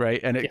father,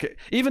 right? And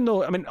even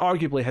though, I mean,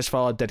 arguably his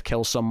father did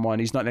kill someone,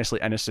 he's not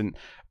necessarily innocent,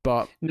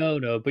 but...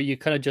 No, but you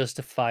kind of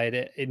justified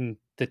it in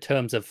the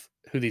terms of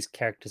who these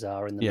characters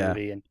are in the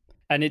movie,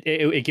 and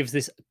it gives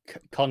this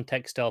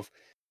context of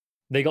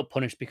they got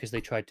punished because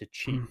they tried to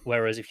cheat,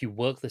 whereas if you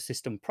work the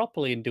system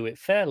properly and do it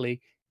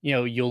fairly,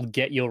 you'll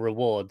get your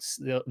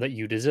rewards that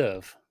you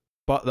deserve.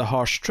 But the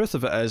harsh truth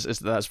of it is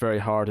that that's very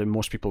hard, and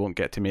most people won't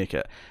get to make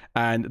it.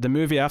 And the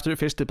movie, after it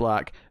fades to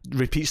black,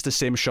 repeats the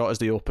same shot as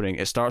the opening.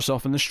 It starts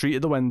off in the street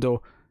at the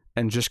window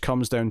and just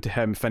comes down to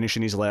him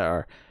finishing his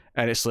letter.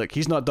 And it's like,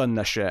 he's not done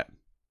this yet.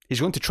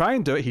 He's going to try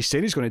and do it. He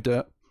said he's going to do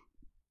it,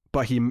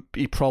 but he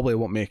probably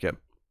won't make it.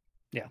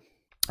 Yeah.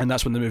 And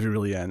that's when the movie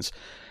really ends.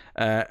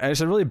 And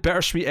it's a really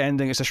bittersweet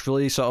ending. It's this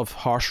really sort of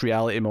harsh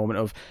reality moment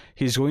of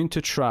he's going to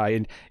try,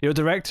 and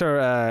director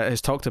has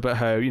talked about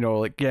how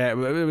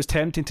it was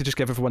tempting to just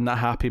give everyone that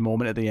happy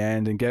moment at the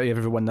end and give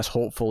everyone this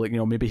hopeful, like,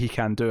 maybe he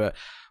can do it.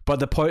 But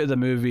the point of the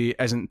movie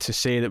isn't to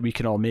say that we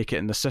can all make it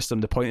in the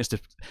system. The point is to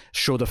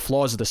show the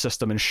flaws of the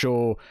system and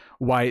show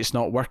why it's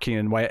not working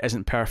and why it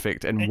isn't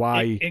perfect, and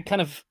why it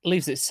kind of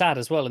leaves it sad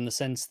as well, in the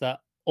sense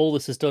that all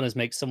this has done is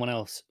make someone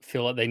else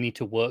feel like they need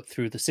to work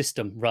through the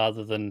system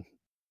rather than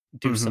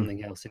do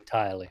something else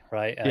entirely,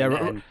 right?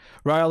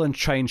 Rather than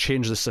try and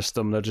change the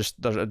system,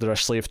 they're a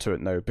slave to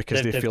it now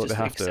because they feel like they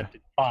have to.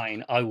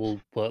 Fine, I will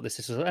work the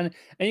system, and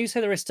you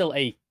say there is still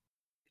a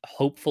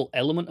hopeful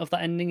element of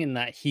that ending, in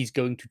that he's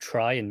going to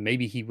try and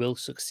maybe he will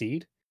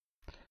succeed.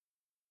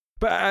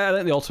 But I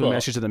think the ultimate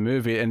message of the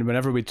movie, and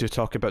whenever we do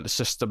talk about the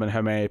system and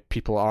how many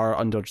people are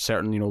under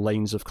certain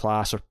lines of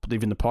class or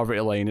even the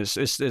poverty line,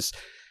 it's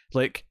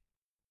like,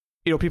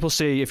 people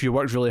say if you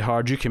work really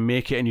hard you can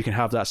make it and you can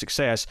have that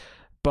success.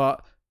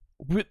 But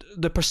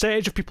the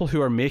percentage of people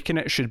who are making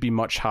it should be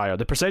much higher.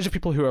 The percentage of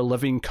people who are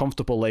living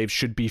comfortable lives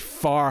should be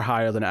far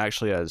higher than it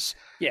actually is.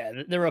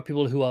 Yeah, there are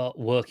people who are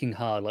working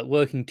hard, like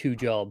working 2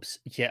 jobs,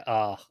 yet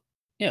are,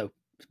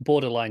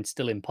 borderline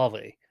still in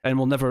poverty. And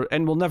will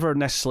never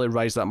necessarily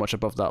rise that much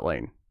above that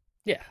line.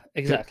 Yeah,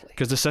 exactly.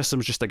 Because the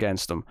system's just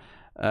against them.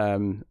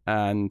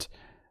 And...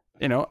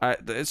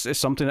 it's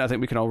something that I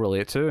think we can all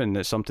relate to, and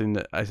it's something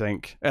that I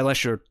think,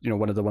 unless you're,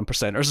 one of the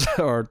 1%ers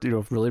or,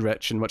 really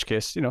rich, in which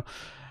case,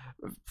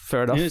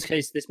 fair enough. In this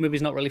case, this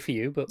movie's not really for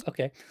you, but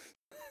okay.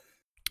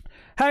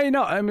 Hey,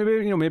 no,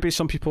 maybe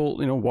some people,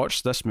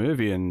 watch this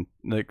movie and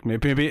like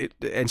maybe it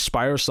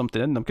inspires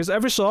something in them, because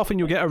every so often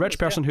you get a rich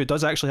person who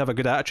does actually have a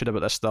good attitude about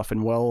this stuff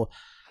and will,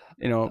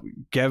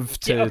 give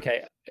to. Yeah,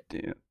 okay.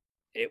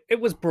 It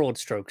was broad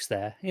strokes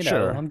there,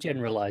 Sure. I'm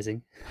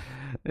generalizing.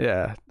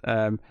 Yeah.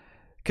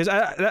 Because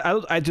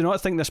I do not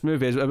think this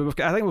movie is... I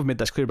think we've made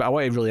this clear, but I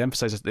want to really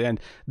emphasize this at the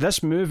end.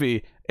 This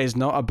movie is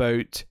not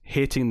about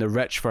hating the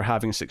rich for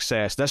having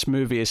success. This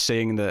movie is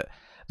saying that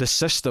the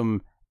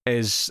system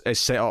is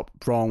set up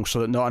wrong so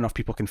that not enough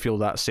people can feel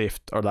that safe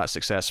or that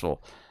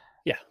successful.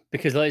 Yeah,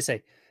 because like I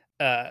say,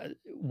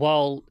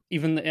 while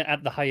even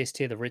at the highest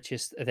tier, the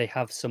richest, they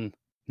have some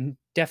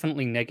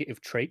definitely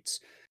negative traits,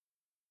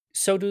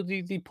 so do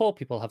the poor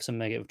people have some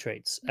negative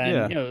traits.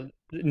 And,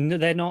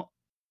 they're not...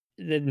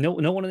 no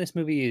one in this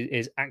movie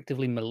is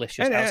actively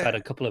malicious outside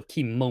a couple of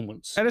key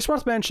moments. And it's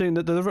worth mentioning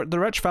that the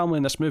rich family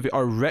in this movie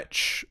are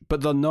rich,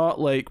 but they're not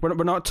like we're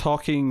not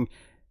talking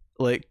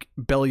like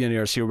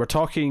billionaires here. We're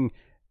talking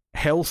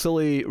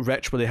healthily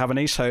rich, where they have a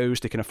nice house,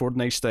 they can afford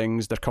nice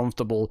things, they're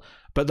comfortable,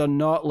 but they're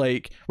not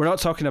like we're not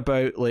talking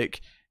about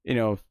like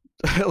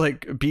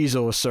like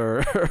Bezos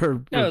or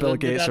Bill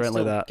Gates or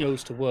anything like that.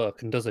 Goes to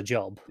work and does a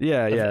job.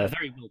 Yeah, a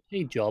very well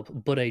paid job,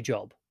 but a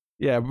job.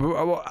 Yeah,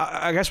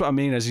 I guess what I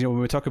mean is, when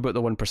we talk about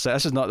the 1%,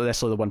 this is not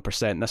necessarily the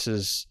 1%. This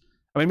is,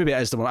 I mean, maybe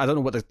it is the one. I don't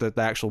know what the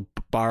actual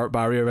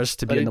barrier is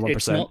to be in the 1%.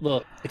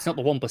 It's not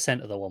the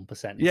 1% of the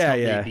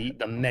 1%.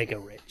 The mega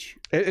rich.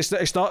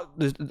 It's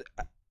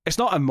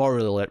not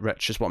immorally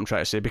rich, is what I'm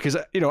trying to say. Because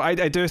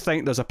I do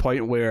think there's a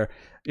point where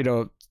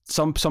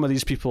some of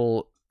these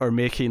people are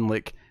making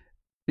like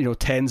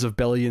tens of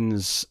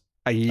billions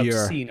a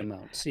year, obscene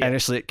amounts, yeah. And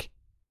it's like,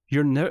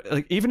 you're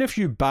like, even if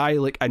you buy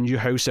like a new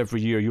house every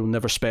year, you'll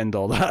never spend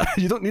all that.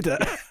 You don't need it.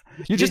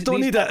 You just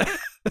don't need it.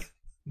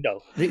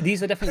 No,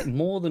 these are definitely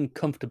more than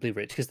comfortably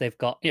rich, because they've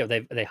got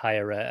they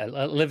hire a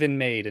live-in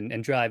maid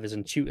and drivers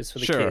and tutors for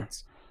the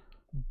kids,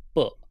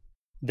 but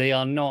they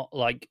are not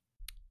like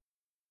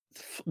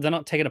they're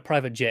not taking a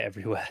private jet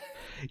everywhere.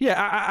 Yeah,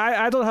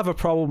 I don't have a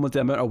problem with the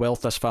amount of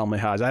wealth this family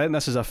has. I think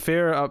this is a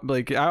fair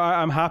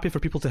I'm happy for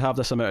people to have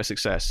this amount of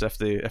success if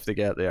they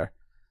get there.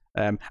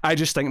 I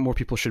just think more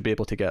people should be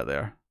able to get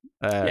there.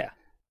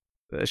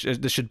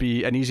 This should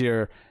be an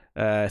easier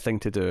thing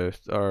to do,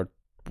 or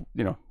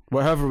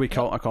whatever we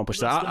can't accomplish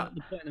that.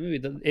 The point of the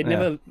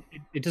movie,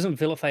 it doesn't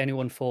vilify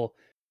anyone for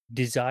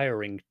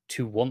desiring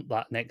to want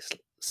that next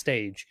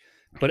stage,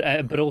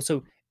 but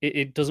also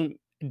it doesn't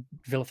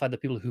vilify the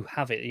people who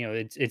have it.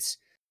 It's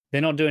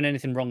they're not doing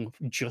anything wrong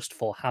just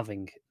for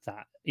having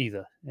that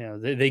either.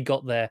 They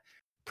got there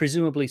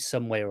presumably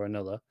some way or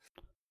another,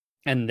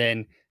 and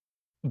then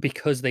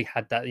because they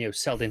had that,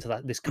 settled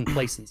into this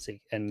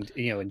complacency and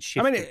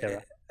shifted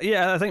their.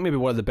 Yeah, I think maybe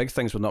one of the big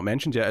things we've not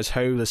mentioned yet is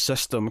how the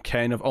system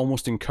kind of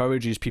almost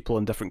encourages people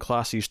in different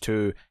classes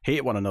to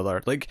hate one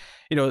another. Like,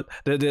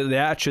 the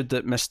attitude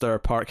that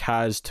Mr. Park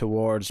has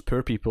towards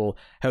poor people,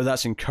 how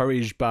that's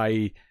encouraged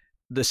by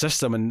the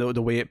system and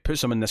the way it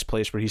puts him in this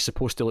place where he's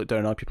supposed to look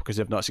down on people because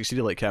they've not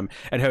succeeded like him,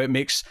 and how it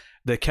makes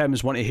the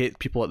Kims want to hate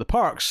people at the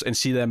parks and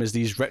see them as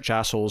these rich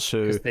assholes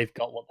who... Because they've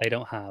got what they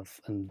don't have,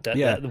 and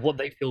what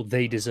they feel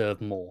they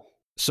deserve more.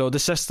 So the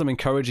system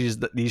encourages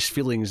these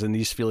feelings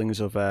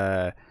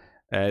of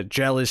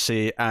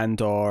jealousy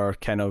and or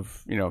kind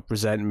of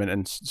resentment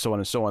and so on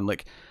and so on.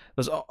 Like,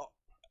 there's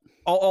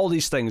all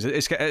these things.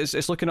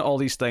 It's looking at all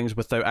these things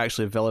without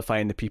actually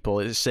vilifying the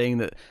people. It's saying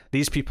that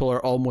these people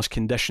are almost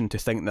conditioned to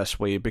think this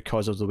way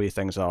because of the way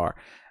things are,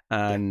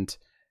 and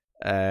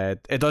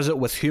it does it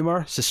with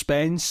humor,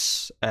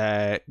 suspense,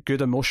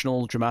 good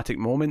emotional, dramatic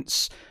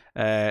moments,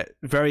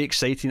 very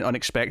exciting,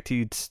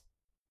 unexpected,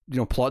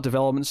 plot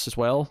developments as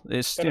well.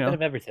 It's got a bit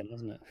of everything,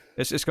 doesn't it?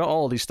 It's got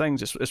all these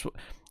things. It's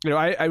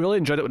I really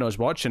enjoyed it when I was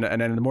watching it, and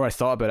then the more I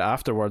thought about it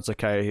afterwards,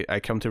 like I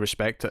come to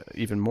respect it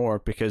even more,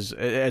 because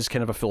it is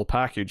kind of a full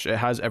package. It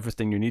has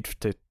everything you need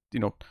to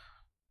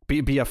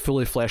be a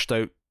fully fleshed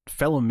out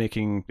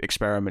filmmaking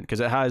experiment, because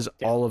it has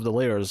all of the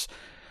layers.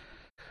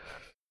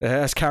 It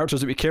has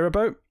characters that we care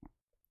about,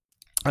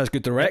 has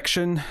good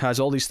direction, has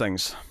all these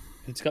things.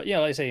 It's got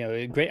like I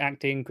say, great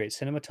acting, great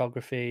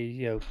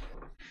cinematography,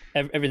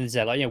 everything's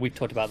there. Like, we've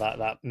talked about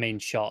that main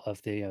shot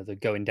of the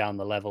going down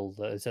the level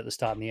that is at the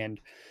start and the end,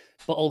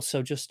 but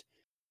also just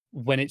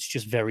when it's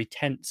just very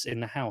tense in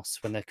the house,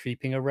 when they're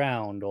creeping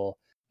around, or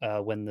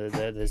when there's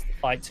the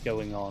fights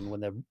going on, when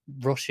they're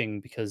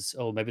rushing because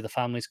maybe the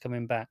family's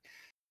coming back.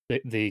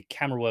 The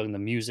camera work and the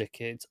music,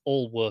 it's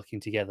all working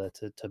together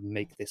to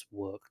make this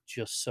work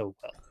just so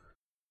well.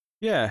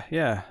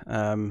 Yeah.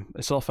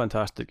 It's all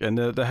fantastic, and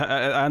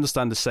I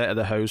understand the set of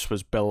the house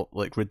was built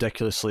like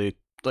ridiculously,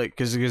 like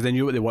because they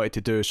knew what they wanted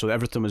to do, so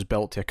everything was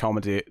built to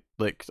accommodate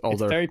like all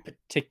their. It's very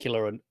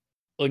particular and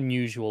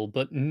unusual,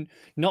 but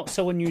not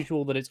so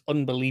unusual that it's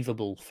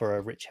unbelievable for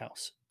a rich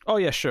house. Oh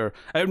yeah, sure.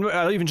 I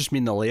don't even just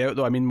mean the layout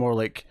though. I mean more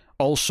like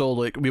also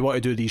like we want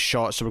to do these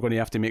shots, so we're going to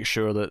have to make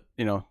sure that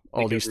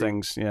all these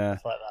things, yeah,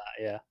 like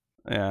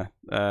that,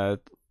 yeah.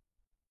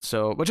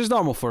 So, which is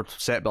normal for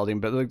set building,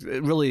 but like,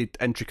 really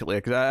intricately,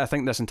 because I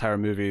think this entire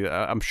movie,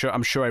 I'm sure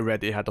I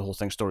read that he had the whole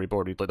thing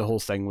storyboarded. Like the whole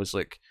thing was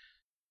like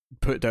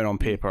put down on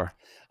paper.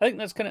 I think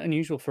that's kind of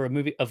unusual for a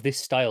movie of this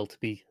style to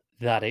be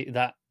that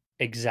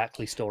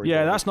exactly storyboarded.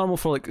 Yeah, that's normal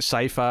for like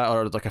sci-fi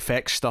or like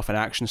effects stuff and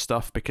action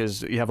stuff,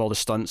 because you have all the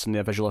stunts and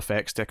the visual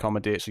effects to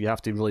accommodate, so you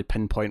have to really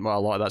pinpoint what a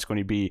lot of that's going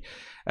to be.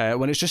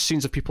 When it's just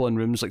scenes of people in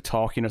rooms like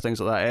talking or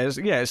things like that,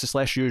 it's just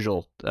less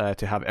usual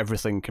to have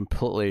everything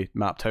completely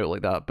mapped out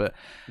like that. But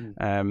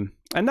and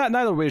that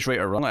neither way is right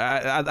or wrong.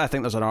 I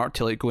think there's an art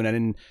to like going in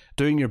and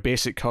doing your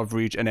basic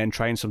coverage and then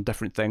trying some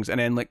different things, and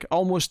then like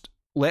almost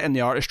letting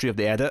the artistry of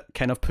the edit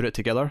kind of put it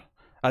together.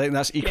 I think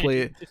that's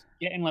equally just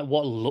getting like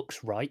what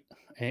looks right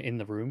in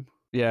the room.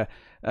 Yeah,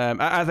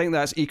 I think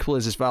that's equally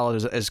as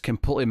valid as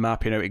completely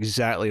mapping out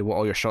exactly what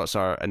all your shots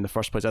are in the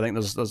first place. I think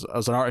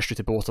there's an artistry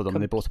to both of them,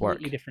 and they both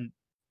work.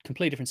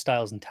 Completely different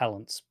styles and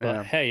talents,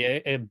 but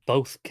hey,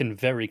 both can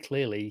very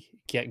clearly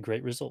get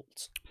great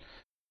results.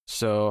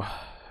 So,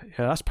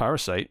 yeah, that's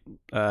Parasite.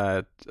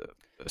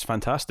 It's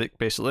fantastic,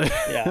 basically.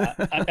 Yeah,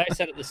 I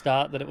said at the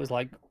start that it was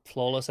like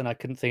flawless, and I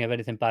couldn't think of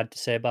anything bad to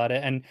say about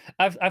it. And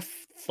I've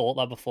thought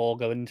that before,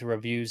 going into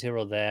reviews here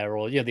or there,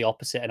 or the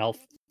opposite, and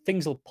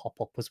things will pop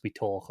up as we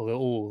talk. I'll go,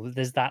 oh,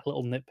 there's that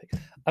little nitpick.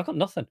 I've got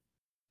nothing.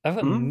 I've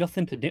got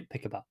nothing to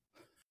nitpick about,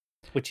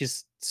 which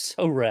is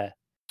so rare.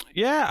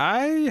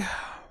 Yeah,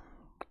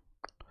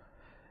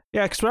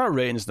 because we're at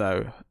ratings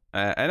now,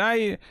 and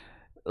I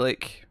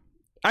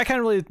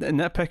can't really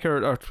nitpick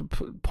or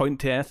point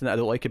to anything that I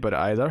don't like about it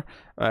either,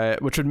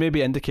 which would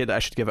maybe indicate that I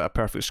should give it a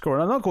perfect score,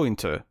 and I'm not going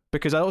to,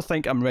 because I don't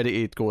think I'm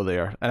ready to go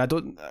there, and I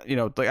don't,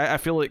 I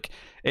feel like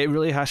it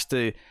really has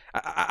to.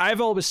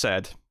 I've always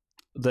said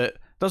that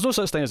there's no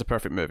such thing as a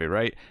perfect movie,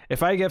 right?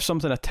 If I give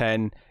something a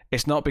 10,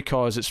 it's not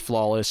because it's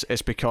flawless,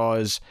 it's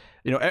because,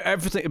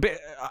 everything.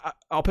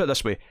 I'll put it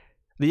this way: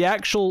 the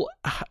actual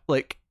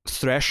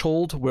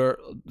threshold where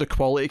the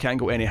quality can't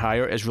go any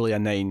higher is really a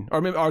 9, or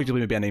maybe arguably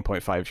maybe a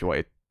 9.5 if you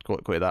want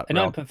to go to that. A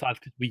 9.5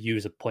 because we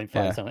use a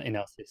 0.5 in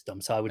our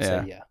system, so I would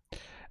say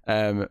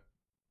yeah.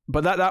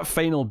 But that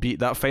final beat,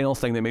 that final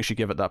thing that makes you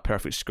give it that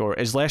perfect score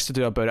is less to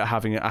do about it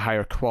having a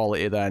higher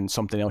quality than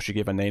something else you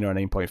give a 9 or a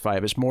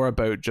 9.5. It's more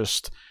about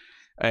just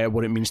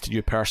what it means to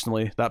you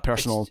personally, that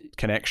personal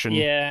connection.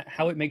 Yeah,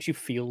 how it makes you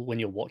feel when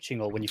you're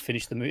watching, or when you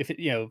finish the movie. If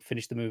it,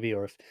 finish the movie,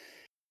 or if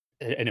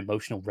an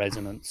emotional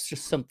resonance,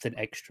 just something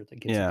extra that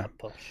gives it that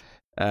push.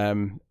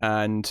 And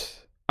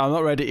I'm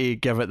not ready to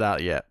give it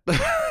that yet.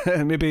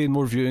 Maybe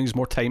more viewings,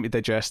 more time to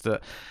digest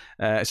it.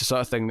 It's the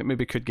sort of thing that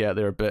maybe could get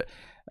there, but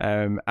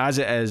as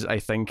it is, I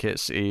think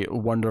it's a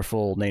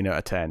wonderful 9 out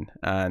of 10,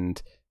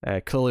 and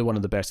clearly one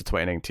of the best of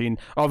 2019.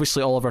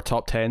 Obviously, all of our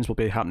top 10s will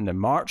be happening in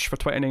March for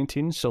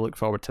 2019, so look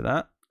forward to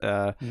that.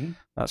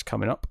 That's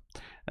coming up.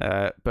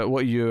 But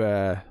what are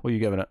you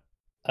giving it?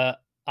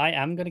 I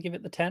am going to give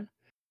it the 10.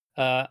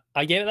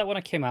 I gave it that when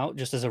I came out,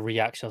 just as a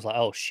reaction. I was like,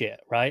 oh shit,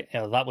 right?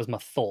 That was my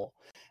thought.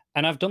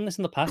 And I've done this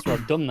in the past where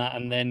I've done that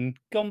and then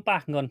gone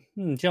back and gone,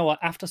 do you know what?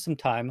 After some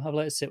time, I've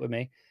let it sit with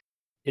me.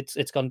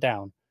 It's gone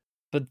down.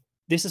 But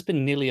this has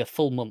been nearly a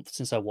full month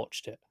since I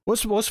watched it.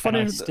 What's funny?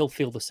 And I still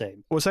feel the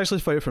same. What's actually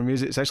funny for me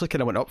is it's actually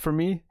kind of went up for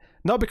me.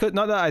 Not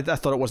that I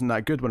thought it wasn't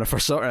that good when I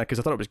first saw it, because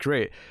I thought it was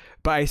great.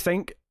 But I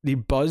think the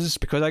buzz,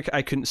 because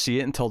I couldn't see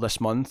it until this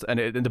month, and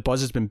the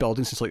buzz has been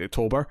building since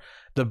October.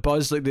 The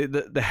buzz,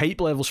 the hype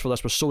levels for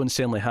this were so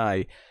insanely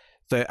high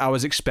that I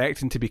was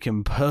expecting to be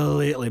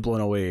completely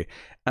blown away,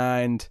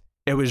 and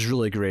it was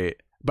really great.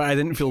 But I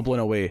didn't feel blown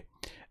away.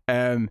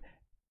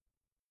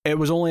 It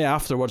was only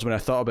afterwards, when I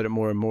thought about it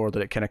more and more,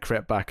 that it kind of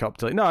crept back up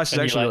to no, this is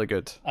actually really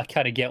good. I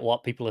kind of get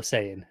what people are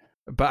saying.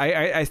 But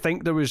I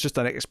think there was just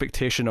an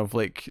expectation of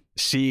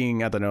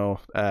seeing, I don't know,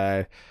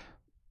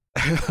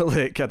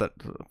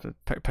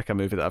 pick a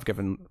movie that I've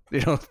given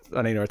a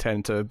 9 or a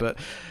 10 to, but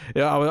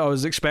I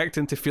was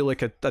expecting to feel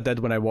like I did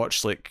when I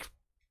watched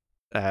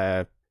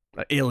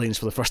Aliens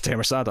for the first time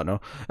or so. I don't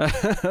know.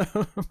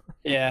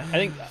 Yeah, I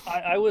think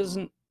I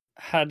wasn't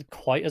had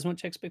quite as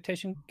much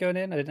expectation going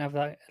in. I didn't have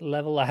that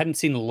level. I hadn't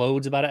seen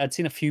loads about it. I'd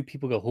seen a few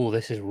people go, "Oh,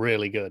 this is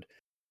really good."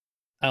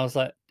 And I was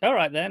like, "All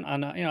right then."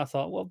 And I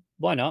thought, well,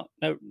 why not?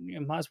 No,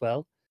 might as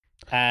well.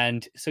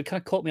 And so it kind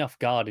of caught me off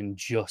guard in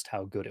just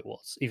how good it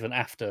was, even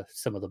after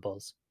some of the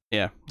buzz.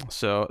 Yeah,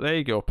 so there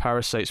you go.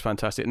 Parasite's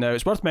fantastic. Now,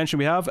 it's worth mentioning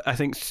we have, I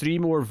think, 3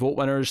 more vote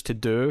winners to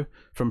do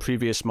from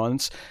previous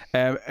months.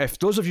 If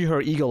those of you who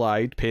are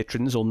eagle-eyed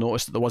patrons will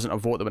notice that there wasn't a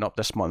vote that went up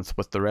this month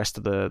with the rest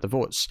of the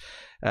votes.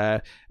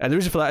 And the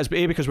reason for that is,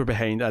 A, because we're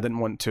behind. I didn't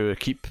want to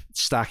keep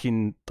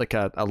stacking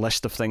a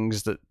list of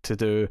things to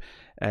do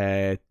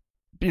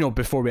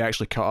before we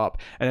actually cut up.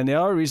 And then the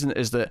other reason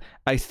is that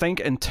I think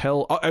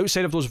until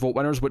outside of those vote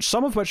winners,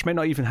 some of which might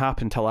not even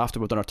happen until after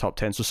we've done our top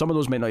 10, so some of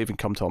those might not even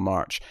come till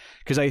March,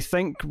 because I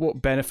think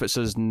what benefits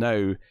us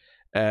now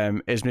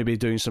is maybe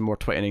doing some more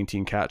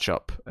 2019 catch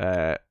up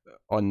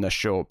on this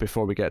show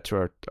before we get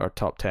to our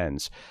top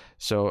 10s.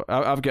 So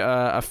I've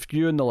got a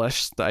few in the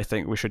list that I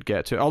think we should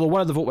get to, although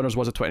one of the vote winners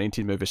was a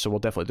 2019 movie, so we'll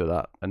definitely do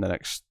that in the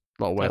next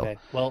little while. Okay.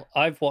 Well,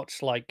 I've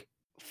watched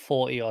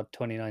 40 odd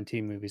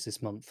 2019 movies this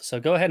month, so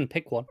go ahead and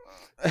pick one.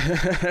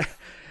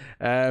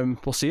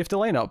 We'll see if they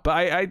line up, but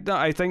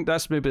I think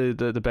that's maybe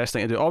the best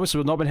thing to do. Obviously,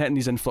 we've not been hitting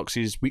these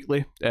influxes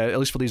weekly, at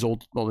least for these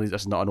old. Well, this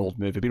is not an old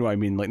movie, but you know what I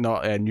mean,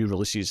 not new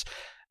releases.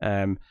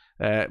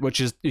 Which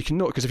is, you can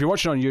note, because if you're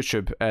watching on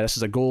YouTube, this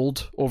is a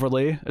gold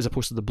overlay as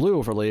opposed to the blue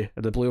overlay.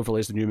 The blue overlay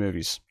is the new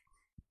movies.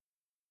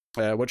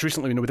 Which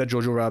recently, we did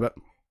Jojo Rabbit.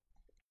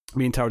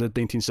 Me and Tower did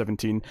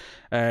 1917.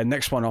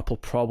 Next one up will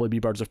probably be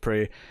Birds of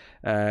Prey,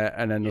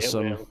 and then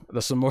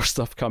there's some more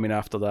stuff coming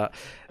after that.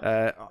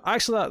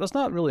 Actually, that's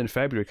not really in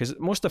February, because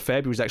most of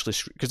February is actually,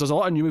 because there's a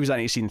lot of new movies I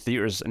need to see in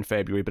theaters in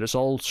February, but it's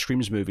all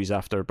Screams movies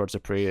after Birds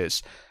of Prey.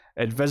 It's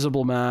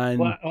Invisible Man.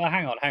 Well,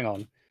 hang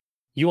on.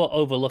 You are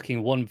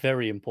overlooking one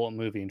very important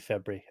movie in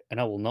February, and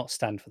I will not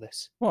stand for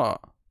this.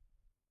 What?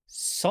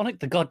 Sonic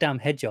the goddamn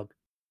Hedgehog.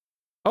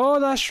 Oh,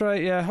 that's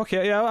right. Yeah.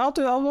 Okay. Yeah,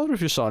 I'll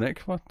review Sonic.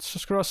 What's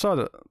just I saw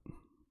it.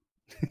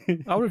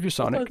 I'll review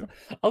Sonic.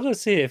 I'll go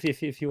see it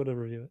if you want to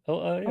review it. Yeah,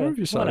 I'll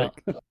review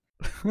Sonic.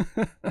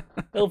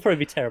 It'll probably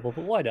be terrible,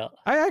 but why not?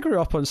 I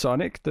grew up on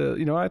Sonic.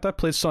 I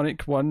played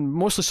Sonic 1,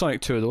 mostly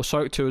Sonic 2 though.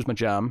 Sonic 2 was my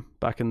jam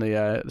back in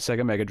the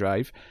Sega Mega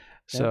Drive.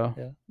 So,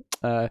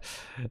 but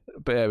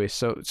anyway,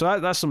 so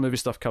that's some movie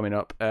stuff coming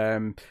up.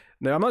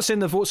 Now I'm not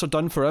saying the votes are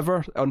done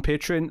forever on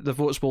Patreon. The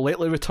votes will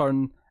likely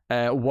return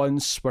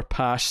once we're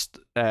past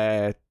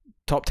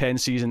top 10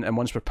 season and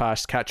once we're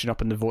past catching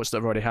up on the votes that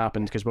have already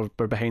happened because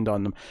we're behind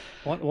on them.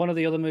 One of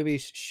the other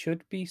movies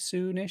should be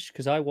soonish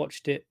because I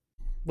watched it.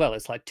 Well,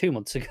 it's like 2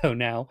 months ago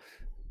now,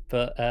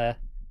 but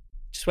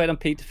just wait on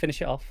Pete to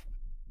finish it off.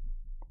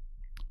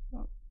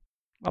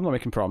 I'm not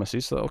making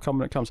promises, so it'll come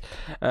when it comes.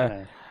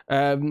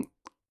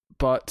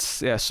 But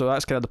yeah, so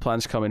that's kind of the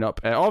plans coming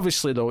up.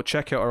 Obviously, though,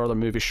 check out our other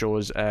movie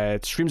shows.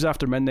 Streams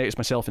After Midnight is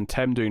myself and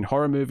Tim doing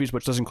horror movies,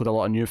 which does include a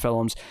lot of new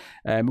films.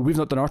 We've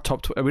not done our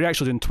we're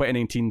actually doing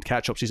 2019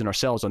 catch-up season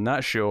ourselves on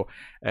that show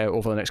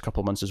over the next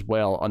couple of months as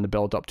well on the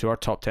build-up to our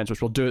top 10s,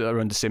 which we'll do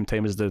around the same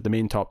time as the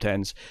main top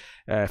 10s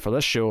for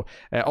this show.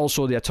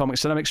 Also, the Atomic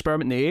Cinema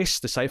Experiment, the Ace,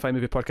 the sci-fi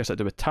movie podcast I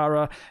do with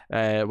Tara,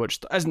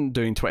 which isn't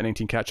doing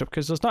 2019 catch-up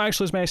because there's not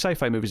actually as many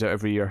sci-fi movies out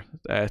every year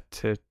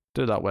to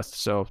do that with.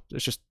 So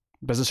it's just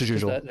business as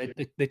usual.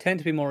 They tend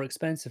to be more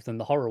expensive than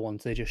the horror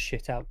ones. They just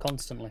shit out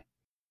constantly.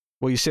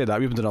 Well, you say that.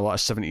 We've been doing a lot of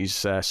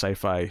 70s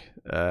sci-fi.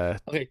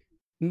 Okay,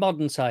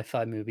 modern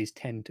sci-fi movies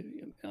tend to,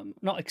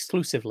 not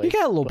exclusively. You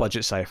get a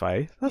low-budget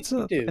sci-fi. That's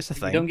the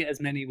thing. You don't get as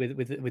many with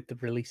the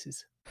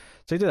releases.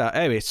 So you do that.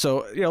 Anyway,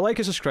 so like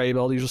and subscribe,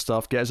 all the usual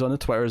stuff. Get us on the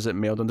Twitters at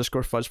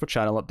mailed_fuzz for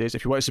channel updates.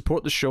 If you want to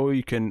support the show,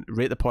 you can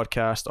rate the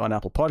podcast on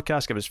Apple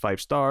Podcasts. Give us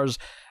 5 stars.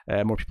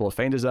 More people will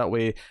find us that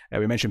way.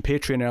 We mentioned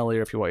Patreon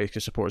earlier if you want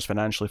to support us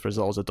financially for as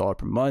little as $1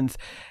 per month.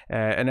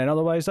 And then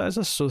otherwise, that is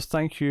us. So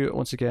thank you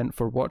once again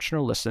for watching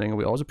or listening.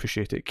 We always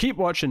appreciate it. Keep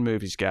watching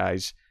movies,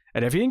 guys.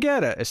 And if you can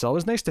get it, it's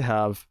always nice to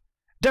have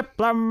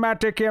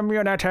diplomatic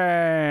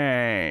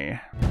immunity.